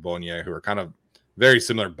 Fehoko, and Ogbonia, who are kind of very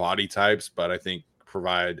similar body types, but I think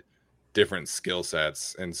provide different skill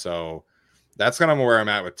sets. And so that's kind of where I'm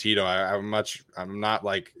at with Tito. I'm not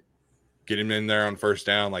like, get him in there on first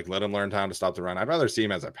down, like let him learn time to stop the run. I'd rather see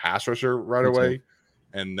him as a pass rusher right away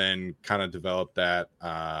and then kind of develop that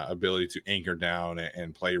ability to anchor down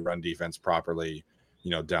and play run defense properly,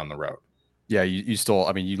 down the road. Yeah, you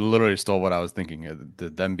literally stole what I was thinking.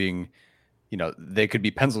 Them being, they could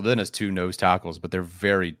be penciled in as 2 nose tackles, but they're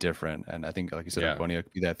very different. And I think, like you said, Ogbonia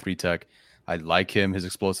could be that 3 tech. I like him, his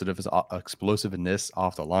explosiveness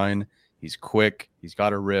off the line. He's quick. He's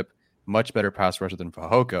got a rip. Much better pass rusher than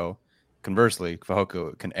Fehoko. Conversely,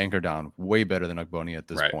 Fehoko can anchor down way better than Ogbonia at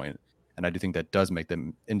this point. And I do think that does make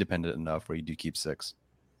them independent enough where you do keep 6.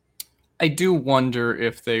 I do wonder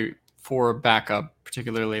if they, for a backup,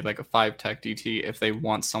 particularly like a 5 tech DT, if they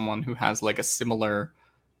want someone who has like a similar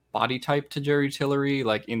body type to Jerry Tillery,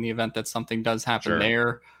 like in the event that something does happen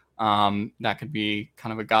there, that could be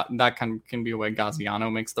kind of can be a way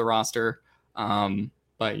Gaziano makes the roster.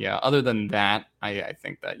 But yeah, other than that, I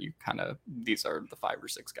think that these are the 5 or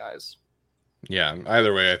 6 guys. Yeah,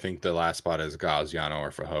 either way, I think the last spot is Gaziano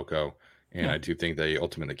or Fehoko, and I do think they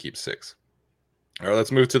ultimately keep 6. All right,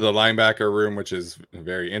 let's move to the linebacker room, which is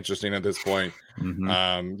very interesting at this point.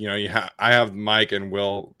 I have Mike and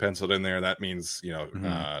Will penciled in there. That means,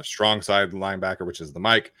 strong side linebacker, which is the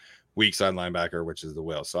Mike, weak side linebacker, which is the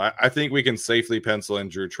Will. So I think we can safely pencil in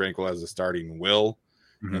Drew Tranquill as a starting Will,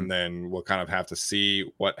 and then we'll kind of have to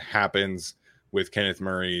see what happens with Kenneth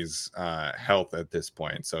Murray's health at this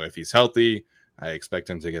point. So if he's healthy, I expect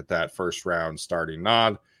him to get that first round starting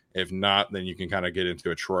nod. If not, then you can kind of get into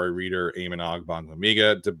a Troy Reader, Eamon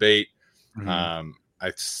Ogbongbemiga debate.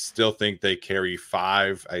 I still think they carry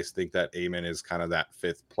 5. I think that Amen is kind of that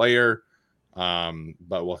 5th player.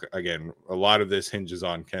 But again, a lot of this hinges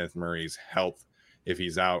on Kenneth Murray's health. If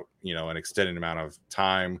he's out, an extended amount of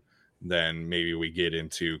time, then maybe we get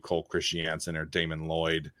into Cole Christiansen or Damon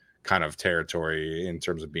Lloyd kind of territory in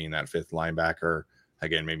terms of being that 5th linebacker.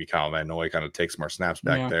 Again, maybe Kyle Van Noy kind of takes more snaps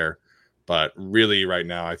back there. But really right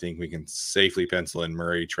now, I think we can safely pencil in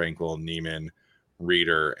Murray, Tranquil, Neiman,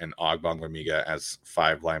 Reeder, and Ogbongbemiga as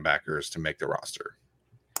 5 linebackers to make the roster.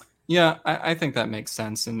 Yeah, I think that makes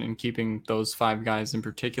sense in keeping those 5 guys in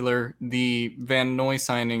particular. The Van Noy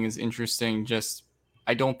signing is interesting.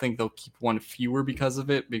 I don't think they'll keep one fewer because of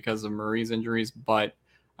Murray's injuries, but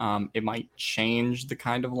it might change the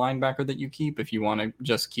kind of linebacker that you keep if you want to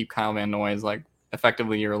just keep Kyle Van Noy as like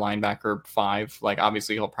effectively your linebacker 5. Like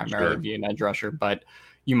obviously he'll primarily be an edge rusher, but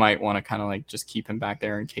you might want to kind of like just keep him back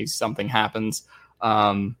there in case something happens.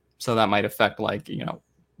 So that might affect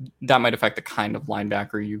that might affect the kind of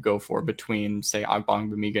linebacker you go for between, say,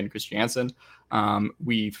 Ogbongbemiga and Christiansen.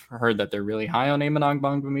 We've heard that they're really high on Eamon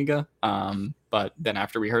Ogbongbemiga, but then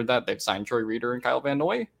after we heard that, they've signed Troy Reeder and Kyle Van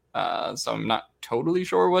Noy. So I'm not totally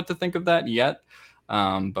sure what to think of that yet,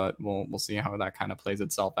 but we'll see how that kind of plays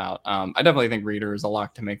itself out. I definitely think Reeder is a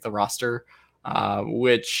lock to make the roster,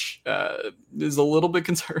 which is a little bit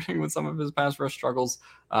concerning with some of his pass rush struggles.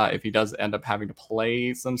 If he does end up having to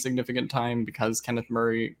play some significant time because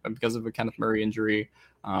of a Kenneth Murray injury,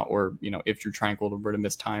 or if Drue Tranquill were to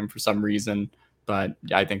miss time for some reason. But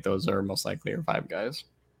I think those are most likely our 5 guys.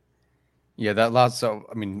 Yeah,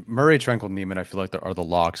 Murray, Tranquill, Neiman, I feel like are the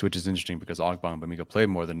locks, which is interesting because Ogbongbemiga played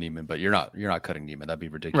more than Neiman, but you're not cutting Neiman. That'd be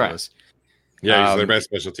ridiculous. Right. Yeah, he's their best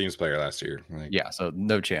special teams player last year. So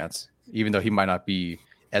no chance. Even though he might not be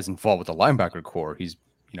as involved with the linebacker core, he's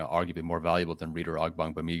arguably more valuable than Reeder or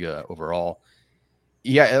Ogbongbemiga overall.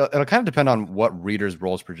 Yeah, it'll kind of depend on what Reeder's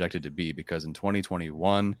role is projected to be, because in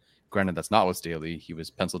 2021, granted that's not with Staley, he was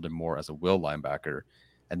penciled in more as a will linebacker,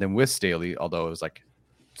 and then with Staley, although it was like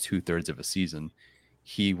 2/3 of a season,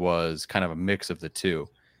 he was kind of a mix of the two.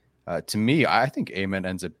 To me, I think Amen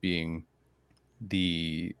ends up being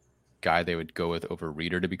the guy they would go with over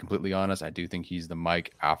Reeder, to be completely honest. I do think he's the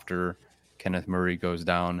Mike after Kenneth Murray goes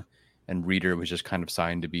down, and Reeder was just kind of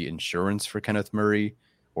signed to be insurance for Kenneth Murray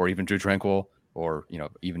or even Drue Tranquill or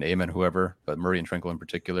even Amen, whoever, but Murray and Tranquill in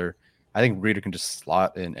particular. I think Reeder can just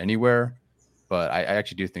slot in anywhere, but I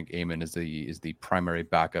actually do think Amen is the primary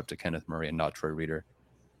backup to Kenneth Murray and not Troy Reeder.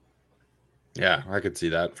 Yeah, I could see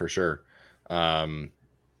that for sure.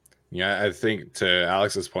 I think to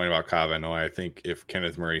Alex's point about Kyle Van Noy, I think if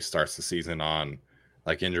Kenneth Murray starts the season on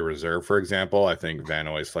like injured reserve, for example, I think Van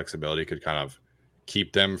Noy's flexibility could kind of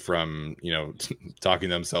keep them from, talking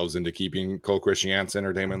themselves into keeping Cole Christiansen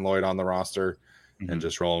or Damon Lloyd on the roster and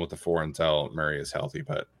just rolling with the 4 until Murray is healthy.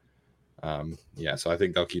 But so I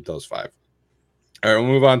think they'll keep those 5. All right, we'll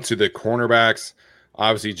move on to the cornerbacks.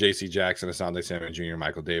 Obviously, J.C. Jackson, Asante Samuel Jr.,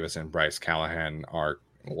 Michael Davis, and Bryce Callahan are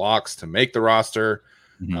locks to make the roster.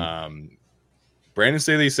 Brandon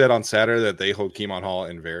Staley said on Saturday that they hold Keemon Hall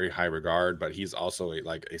in very high regard, but he's also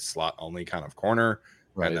a slot-only kind of corner.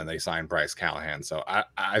 Right. And then they signed Bryce Callahan. So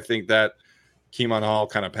I think that Keemon Hall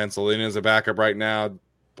kind of penciled in as a backup right now,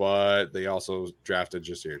 but they also drafted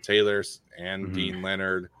Jasir Taylor and Dean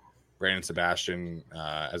Leonard, Brandon Sebastian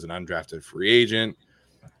as an undrafted free agent.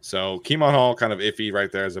 So Keemon Hall kind of iffy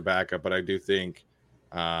right there as a backup, but I do think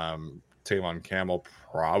Tavon Campbell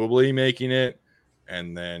probably making it.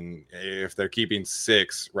 And then if they're keeping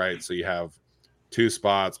 6, right, so you have 2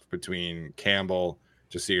 spots between Campbell,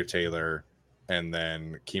 Jasir Taylor, and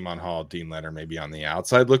then Keemon Hall, Dean Leonard maybe on the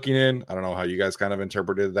outside looking in. I don't know how you guys kind of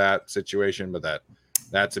interpreted that situation, but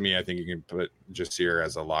that to me, I think you can put Jasir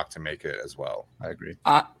as a lock to make it as well. I agree.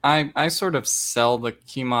 I sort of sell the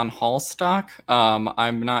Keemon Hall stock.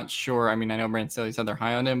 I'm not sure. I mean, I know Brandon Staley said they're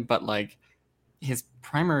high on him, but like his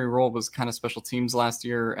primary role was kind of special teams last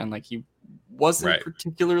year, and like he wasn't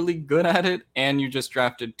particularly good at it. And you just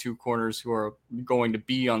drafted 2 corners who are going to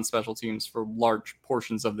be on special teams for large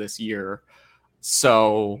portions of this year.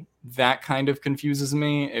 So that kind of confuses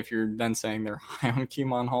me if you're then saying they're high on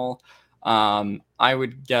Keemon Hall. I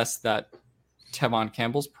would guess that Tevon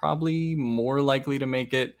Campbell's probably more likely to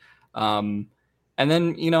make it. And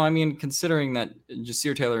then, considering that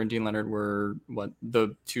Jasir Taylor and Dean Leonard were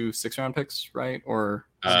the 2 6th-round picks, right? Or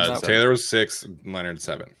Taylor was 6, Leonard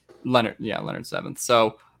 7. Leonard 7th.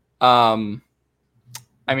 So,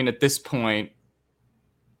 at this point,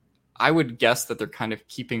 I would guess that they're kind of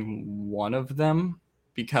keeping one of them,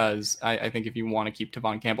 because I think if you want to keep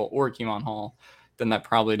Tevon Campbell or Keemon Hall, then that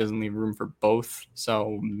probably doesn't leave room for both.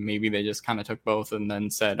 So maybe they just kind of took both and then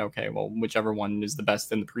said, okay, well, whichever one is the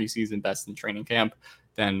best in the preseason, best in training camp,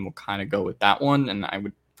 then we'll kind of go with that one. And I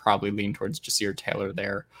would probably lean towards Jasir Taylor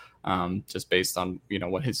there, just based on,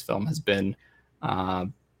 what his film has been.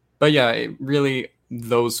 But yeah, it really,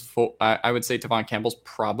 those four, I would say Tevaughn Campbell's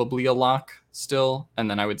probably a lock still. And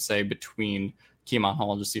then I would say between Keemon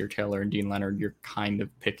Hall, Jasir Taylor, and Dean Leonard, you're kind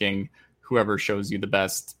of picking whoever shows you the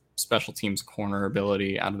best special teams corner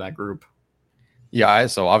ability out of that group. Yeah,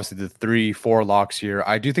 so obviously the 3-4 locks here.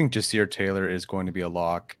 I do think Jasir Taylor is going to be a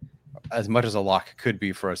lock, as much as a lock could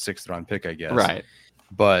be for a 6th round pick, I guess. Right.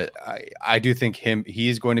 But I do think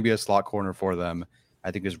he's going to be a slot corner for them.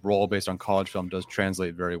 I think his role based on college film does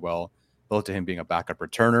translate very well, both to him being a backup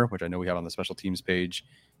returner, which I know we have on the special teams page,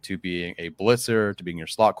 to being a blitzer, to being your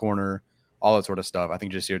slot corner, all that sort of stuff. I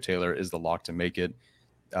think Jasir Taylor is the lock to make it.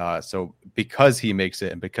 So because he makes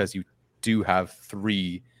it and because you do have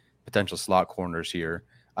 3 potential slot corners here,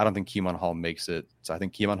 I don't think Keemon Hall makes it. So I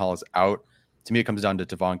think Keemon Hall is out. To me, it comes down to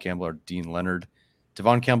Tevaughn Campbell or Dean Leonard.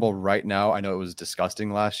 Tevaughn Campbell right now, I know it was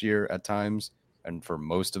disgusting last year at times, and for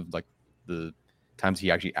most of the times he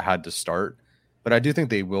actually had to start. But I do think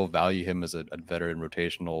they will value him as a veteran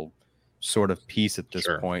rotational sort of piece at this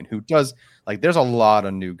point, who does, there's a lot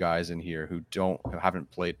of new guys in here who haven't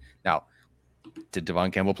played. Now, did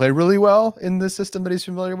Tevaughn Campbell play really well in the system that he's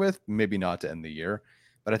familiar with? Maybe not to end the year,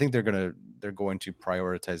 but I think they're going to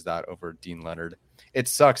prioritize that over Dean Leonard. It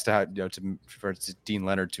sucks to have, for Dean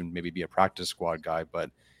Leonard to maybe be a practice squad guy,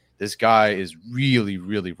 but this guy is really,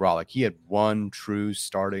 really raw. He had one true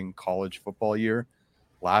starting college football year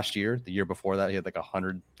last year. The year before that, he had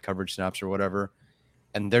 100 coverage snaps or whatever.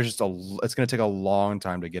 And there's just it's going to take a long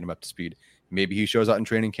time to get him up to speed. Maybe he shows out in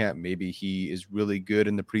training camp. Maybe he is really good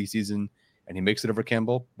in the preseason and he makes it over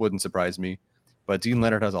Campbell. Wouldn't surprise me. But Dean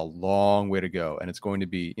Leonard has a long way to go, and it's going to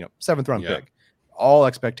be, 7th round pick. All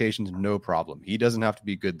expectations, no problem. He doesn't have to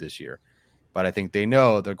be good this year. But I think they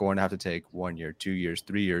know they're going to have to take 1 year, 2 years,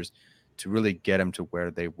 3 years to really get him to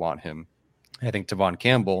where they want him. I think Tevaughn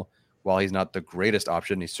Campbell, while he's not the greatest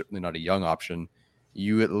option, he's certainly not a young option.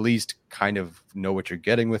 You at least kind of know what you're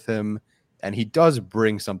getting with him. And he does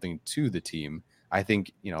bring something to the team. I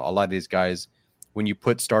think, a lot of these guys, when you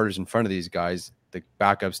put starters in front of these guys, the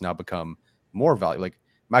backups now become more valuable.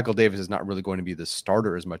 Michael Davis is not really going to be the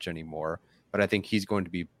starter as much anymore, but I think he's going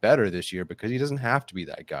to be better this year because he doesn't have to be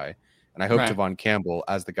that guy. And I hope Tevaughn Campbell,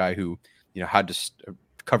 as the guy who, had to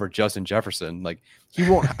cover Justin Jefferson, he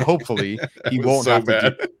won't, hopefully he won't have to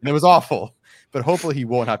do, and it was awful, but hopefully he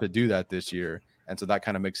won't have to do that this year. And so that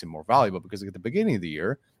kind of makes him more valuable because at the beginning of the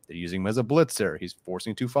year, they're using him as a blitzer. He's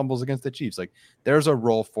forcing 2 fumbles against the Chiefs. There's a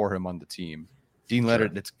role for him on the team. Dean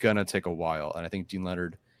Leonard, it's going to take a while. And I think Dean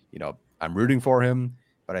Leonard, I'm rooting for him,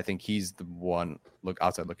 but I think he's the one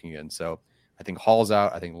outside looking in. So I think Hall's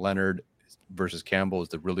out. I think Leonard versus Campbell is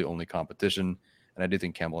the really only competition. And I do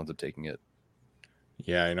think Campbell ends up taking it.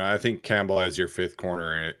 Yeah, I think Campbell as your 5th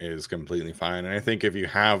corner is completely fine. And I think if you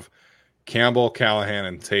have Campbell, Callahan,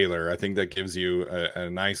 and Taylor, I think that gives you a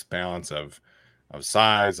nice balance of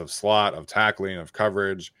size, of slot, of tackling, of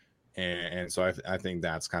coverage. And so I think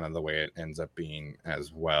that's kind of the way it ends up being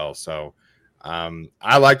as well. So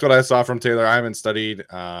I liked what I saw from Taylor. I haven't studied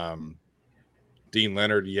Dean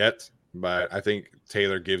Leonard yet, but I think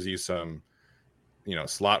Taylor gives you some,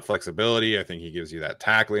 slot flexibility. I think he gives you that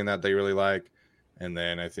tackling that they really like. And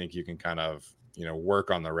then I think you can kind of, work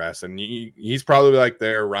on the rest. And he's probably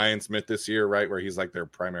their Ryan Smith this year, right? Where he's their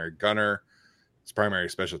primary gunner, his primary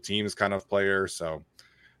special teams kind of player. So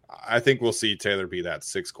I think we'll see Taylor be that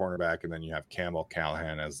 6th cornerback. And then you have Campbell,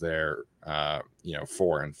 Callahan as their,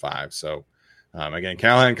 4 and 5. So again,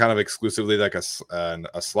 Callahan kind of exclusively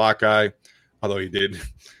a slot guy, although he did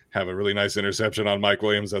have a really nice interception on Mike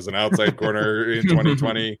Williams as an outside corner in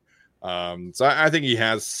 2020. So I think he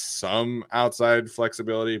has some outside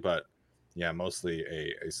flexibility, but yeah, mostly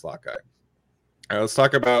a slot guy. All right, let's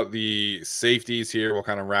talk about the safeties here. We'll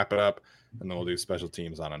kind of wrap it up, and then we'll do special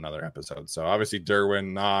teams on another episode. So obviously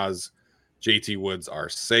Derwin, Nas, JT Woods are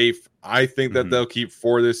safe. I think that they'll keep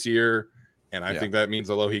 4 this year, and I think that means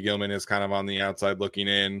Alohi Gilman is kind of on the outside looking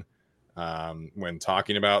in. When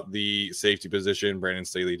talking about the safety position, Brandon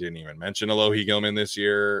Staley didn't even mention Alohi Gilman this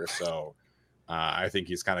year, so I think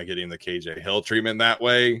he's kind of getting the KJ Hill treatment that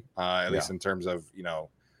way, at least in terms of,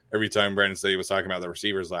 every time Brandon Staley was talking about the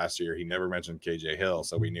receivers last year, he never mentioned KJ Hill,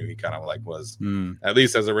 so we knew he kind of was at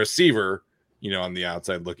least as a receiver, on the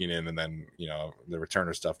outside looking in, and then the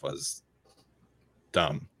returner stuff was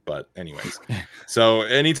dumb. But anyways, so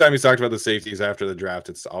anytime he's talked about the safeties after the draft,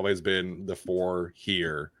 it's always been the 4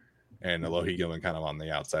 here. and Alohi Gilman kind of on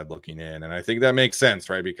the outside looking in. And I think that makes sense,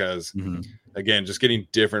 right? Because again, just getting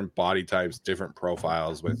different body types, different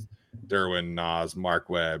profiles with Derwin, Nas, Mark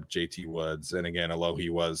Webb, JT Woods. And again, Alohi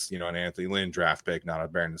was, an Anthony Lynn draft pick, not a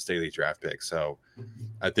Brandon Staley draft pick. So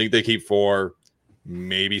I think they keep 4,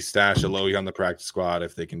 maybe stash Alohi on the practice squad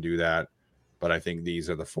if they can do that. But I think these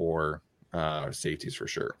are the 4 safeties for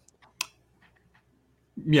sure.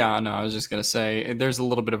 Yeah, no, I was just going to say there's a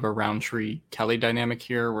little bit of a Roundtree Kelly dynamic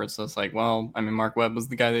here where it's just like, well, I mean, Mark Webb was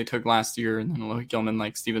the guy they took last year, and then Alohi Gilman,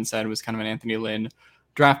 like Steven said, was kind of an Anthony Lynn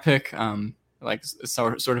draft pick,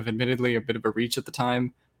 sort of admittedly a bit of a reach at the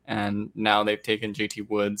time. And now they've taken JT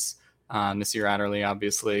Woods, Nasir Adderley,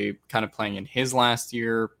 obviously kind of playing in his last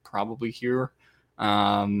year, probably here.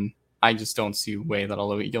 I just don't see a way that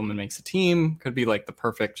Alohi Gilman makes a team. Could be like the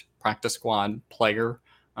perfect practice squad player.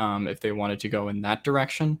 If they wanted to go in that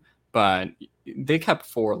direction, but they kept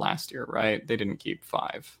 4 last year, right? They didn't keep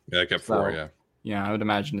 5. Yeah, they kept 4, yeah. Yeah, I would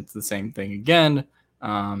imagine it's the same thing again.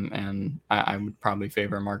 And I would probably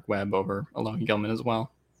favor Mark Webb over Alohi Gilman as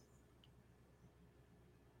well.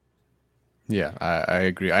 Yeah, I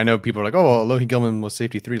agree. I know people are like, oh, well, Alohi Gilman was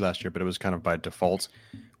safety 3 last year, but it was kind of by default.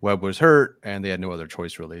 Webb was hurt, and they had no other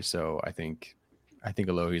choice, really. So I think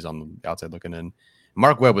Alohi's on the outside looking in.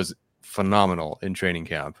 Mark Webb was phenomenal in training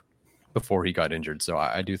camp before he got injured. So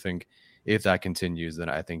I do think if that continues, then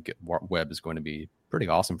I think Webb is going to be pretty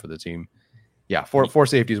awesome for the team. Yeah, 4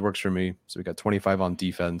 safeties works for me. So we got 25 on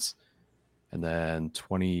defense and then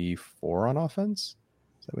 24 on offense.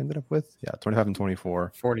 Is that what we ended up with? Yeah, 25 and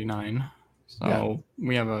 24. 49. So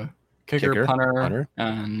we have a kicker, punter,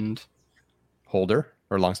 and holder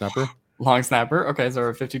or long snapper. Long snapper. Okay, so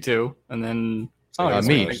we're 52. And then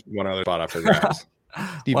me. One other spot up for grabs.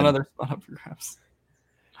 One other spot up for grabs.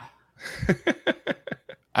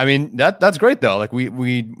 I mean, that's great though. Like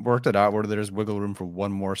we worked it out where there's wiggle room for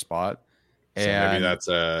one more spot. So and maybe that's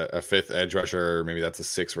a 5th edge rusher, maybe that's a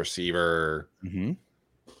 6th receiver,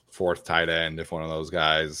 4th tight end if one of those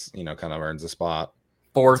guys, kind of earns a spot.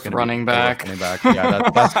 4th running back. Yeah, that's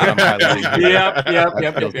what I'm highlighting.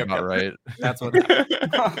 Yep. About right. That's what.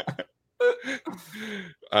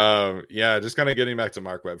 Yeah, just kind of getting back to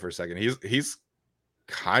Mark Webb for a second. He's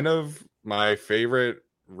kind of my favorite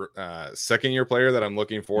second-year player that I'm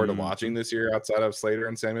looking forward to watching this year outside of Slater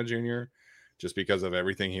and Samuel Jr., just because of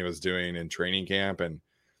everything he was doing in training camp. And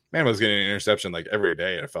man was getting an interception like every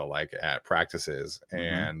day, it felt like, at practices.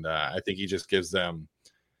 And I think he just gives them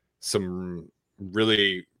some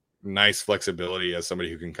really nice flexibility as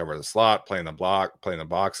somebody who can cover the slot, play in the box,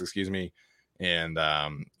 And,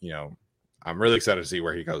 I'm really excited to see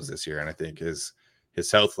where he goes this year. And I think his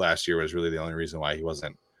health last year was really the only reason why he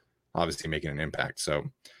wasn't obviously making an impact. So,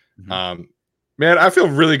 man, I feel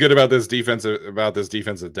really good about this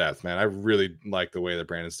defensive depth, man. I really like the way that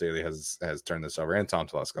Brandon Staley has turned this over, and Tom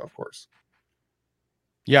Telesco, of course.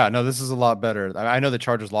 Yeah, no, this is a lot better. I know the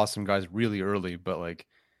Chargers lost some guys really early, but like,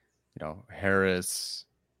 Harris,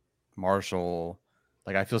 Marshall,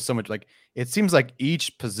 like I feel so much like it seems like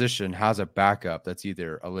each position has a backup that's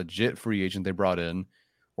either a legit free agent they brought in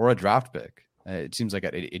or a draft pick. It seems like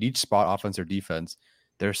at each spot, offense or defense,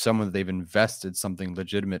 there's someone that they've invested something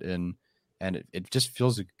legitimate in, and it just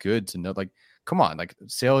feels good to know. Like, come on, like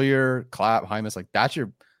Salyer, Clapp, Hymas, like that's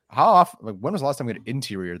your. How often? Like, when was the last time we had an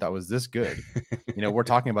interior that was this good? We're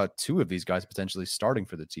talking about 2 of these guys potentially starting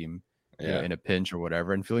for the team in a pinch or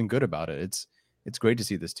whatever, and feeling good about it. It's great to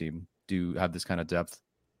see this team have this kind of depth.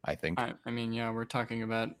 I think. I mean, yeah, we're talking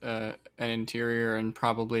about an interior and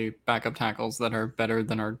probably backup tackles that are better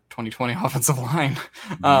than our 2020 offensive line.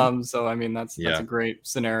 So, I mean, that's a great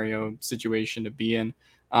situation to be in.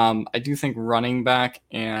 I do think running back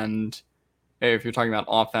and if you're talking about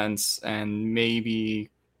offense and maybe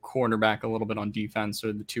cornerback a little bit on defense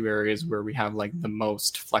are the 2 areas where we have like the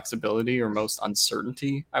most flexibility or most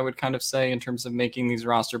uncertainty, I would kind of say, in terms of making these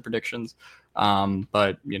roster predictions.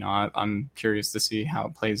 But I'm curious to see how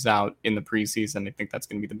it plays out in the preseason. I think that's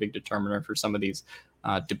going to be the big determiner for some of these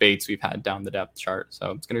debates we've had down the depth chart.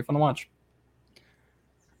 So it's going to be fun to watch.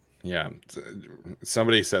 Yeah.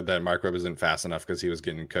 Somebody said that Mark Webb isn't fast enough because he was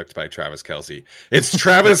getting cooked by Travis Kelce. It's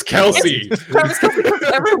Travis Kelce. Travis Kelce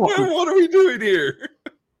cooks everyone. What are we doing here?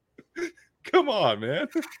 Come on, man.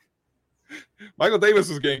 Michael Davis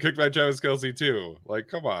was getting cooked by Travis Kelce too. Like,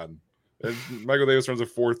 come on. And Michael Davis runs a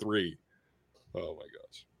 4.3. Oh my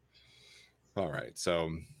gosh. All right.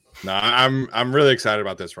 So I'm really excited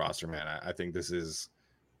about this roster, man. I think this is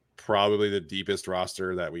probably the deepest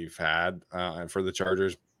roster that we've had for the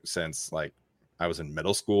Chargers since like I was in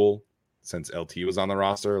middle school, since LT was on the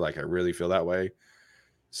roster. Like, I really feel that way.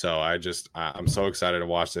 So I'm so excited to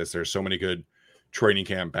watch this. There's so many good training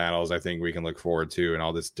camp battles I think we can look forward to, and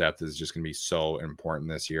all this depth is just going to be so important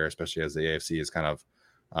this year, especially as the AFC is kind of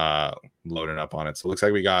loading up on it. So it looks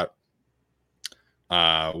like we got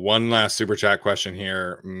one last super chat question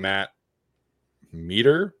here. Matt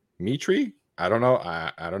Mitri, I don't know.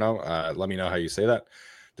 I don't know. Let me know how you say that.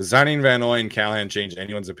 Does signing Van Noy and Callahan change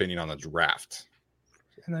anyone's opinion on the draft?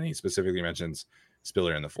 And then he specifically mentions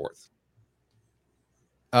Spiller in the 4th.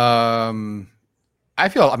 I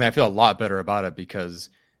feel a lot better about it because,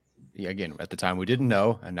 again, at the time we didn't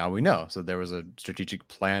know, and now we know. So there was a strategic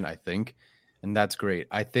plan, I think, and that's great.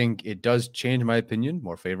 I think it does change my opinion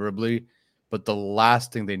more favorably, but the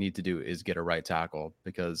last thing they need to do is get a right tackle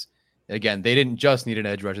because, again, they didn't just need an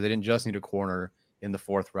edge rusher. They didn't just need a corner in the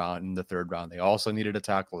 4th round, in the 3rd round. They also needed a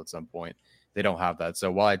tackle at some point. They don't have that.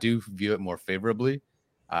 So while I do view it more favorably,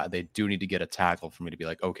 they do need to get a tackle for me to be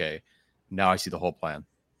like, okay, now I see the whole plan.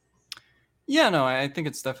 Yeah, no, I think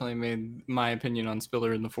it's definitely made my opinion on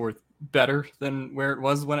Spiller in the 4th better than where it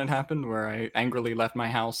was when it happened, where I angrily left my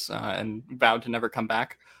house and vowed to never come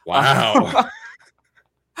back. Wow.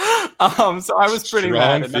 So I was pretty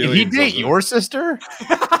Strong mad. Did he date your sister?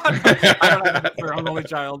 I don't have a sister. I'm an only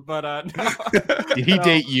child, but no. Did he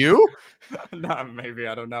date you? No, maybe,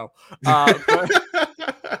 I don't know.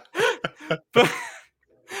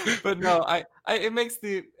 But no, it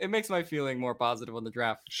makes my feeling more positive on the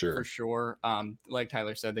draft for sure. Like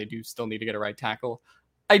Tyler said, they do still need to get a right tackle.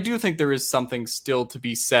 I do think there is something still to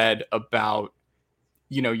be said about,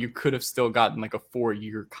 you could have still gotten like a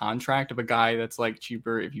 4-year contract of a guy that's like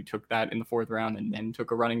cheaper if you took that in the 4th round and then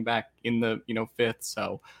took a running back in the 5th.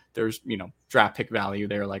 So there's draft pick value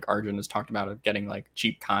there, like Arjun has talked about, of getting like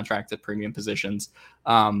cheap contracts at premium positions.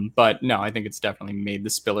 But no, I think it's definitely made the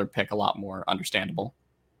Spiller pick a lot more understandable.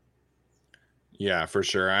 Yeah, for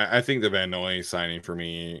sure. I think the Van Noy signing for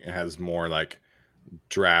me has more like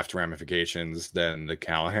draft ramifications than the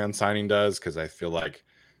Callahan signing does, because I feel like,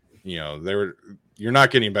 you're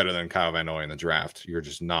not getting better than Kyle Van Noy in the draft. You're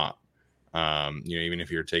just not. Even if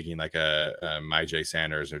you're taking like a Myjai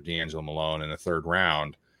Sanders or D'Angelo Malone in the 3rd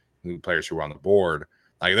round, players who were on the board,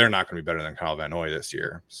 like they're not going to be better than Kyle Van Noy this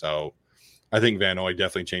year. So I think Van Noy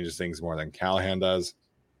definitely changes things more than Callahan does.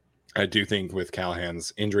 I do think with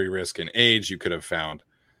Callahan's injury risk and age, you could have found,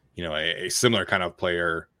 a similar kind of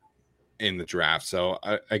player in the draft. So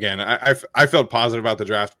I felt positive about the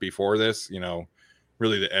draft before this.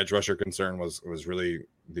 Really the edge rusher concern was really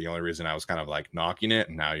the only reason I was kind of like knocking it.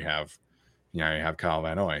 And now you have Kyle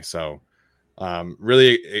Van Noy. So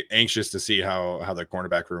really anxious to see how the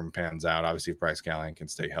cornerback room pans out. Obviously, if Bryce Callahan can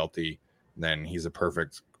stay healthy, then he's a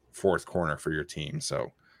perfect 4th corner for your team.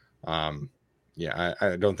 So I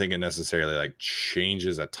don't think it necessarily like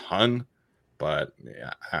changes a ton, but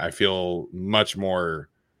I feel much more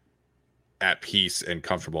at peace and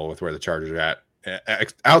comfortable with where the Chargers are at.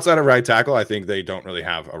 Outside of right tackle, I think they don't really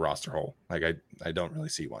have a roster hole. Like I don't really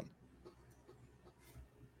see one.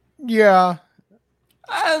 Yeah.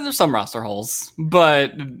 There's some roster holes,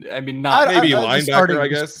 but I mean, not maybe linebacker, I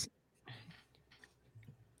guess.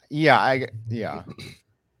 Yeah,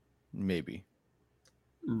 maybe.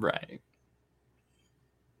 Right.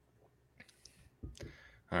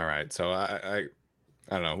 All right. So I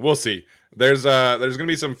don't know. We'll see. There's going to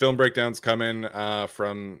be some film breakdowns coming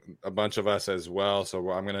from a bunch of us as well.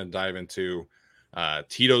 So I'm going to dive into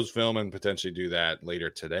Tito's film and potentially do that later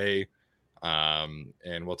today.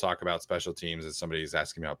 And we'll talk about special teams as somebody's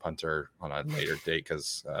asking me about punter on a later date,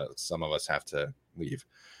 because some of us have to leave.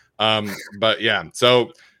 But yeah,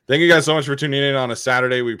 so thank you guys so much for tuning in on a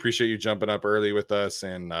Saturday. We appreciate you jumping up early with us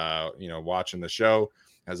and watching the show.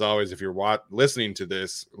 As always, if you're listening to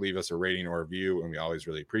this, leave us a rating or a review, and we always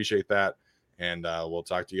really appreciate that. And we'll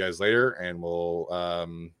talk to you guys later, and we'll I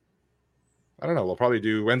don't know, we'll probably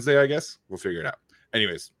do Wednesday, I guess. We'll figure it out.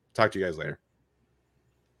 Anyways, talk to you guys later.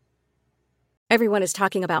 Everyone is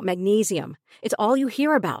talking about magnesium. It's all you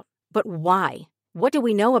hear about. But why? What do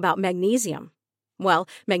we know about magnesium? Well,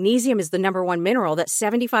 magnesium is the #1 mineral that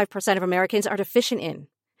 75% of Americans are deficient in.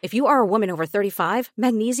 If you are a woman over 35,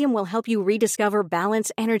 magnesium will help you rediscover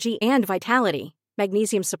balance, energy, and vitality.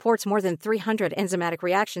 Magnesium supports more than 300 enzymatic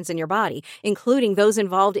reactions in your body, including those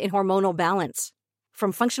involved in hormonal balance.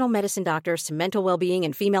 From functional medicine doctors to mental well-being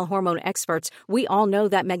and female hormone experts, we all know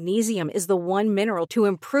that magnesium is the one mineral to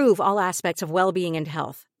improve all aspects of well-being and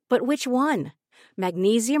health. But which one?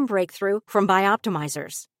 Magnesium Breakthrough from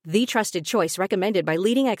Bioptimizers, the trusted choice recommended by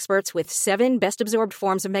leading experts with 7 best-absorbed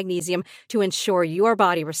forms of magnesium to ensure your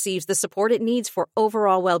body receives the support it needs for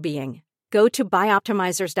overall well-being. Go to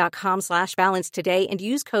bioptimizers.com/balance today and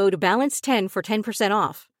use code BALANCE10 for 10%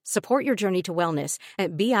 off. Support your journey to wellness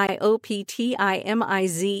at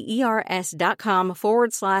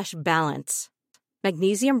BIOPTIMIZERS.com/balance.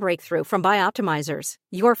 Magnesium Breakthrough from Bioptimizers,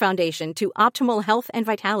 your foundation to optimal health and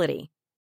vitality.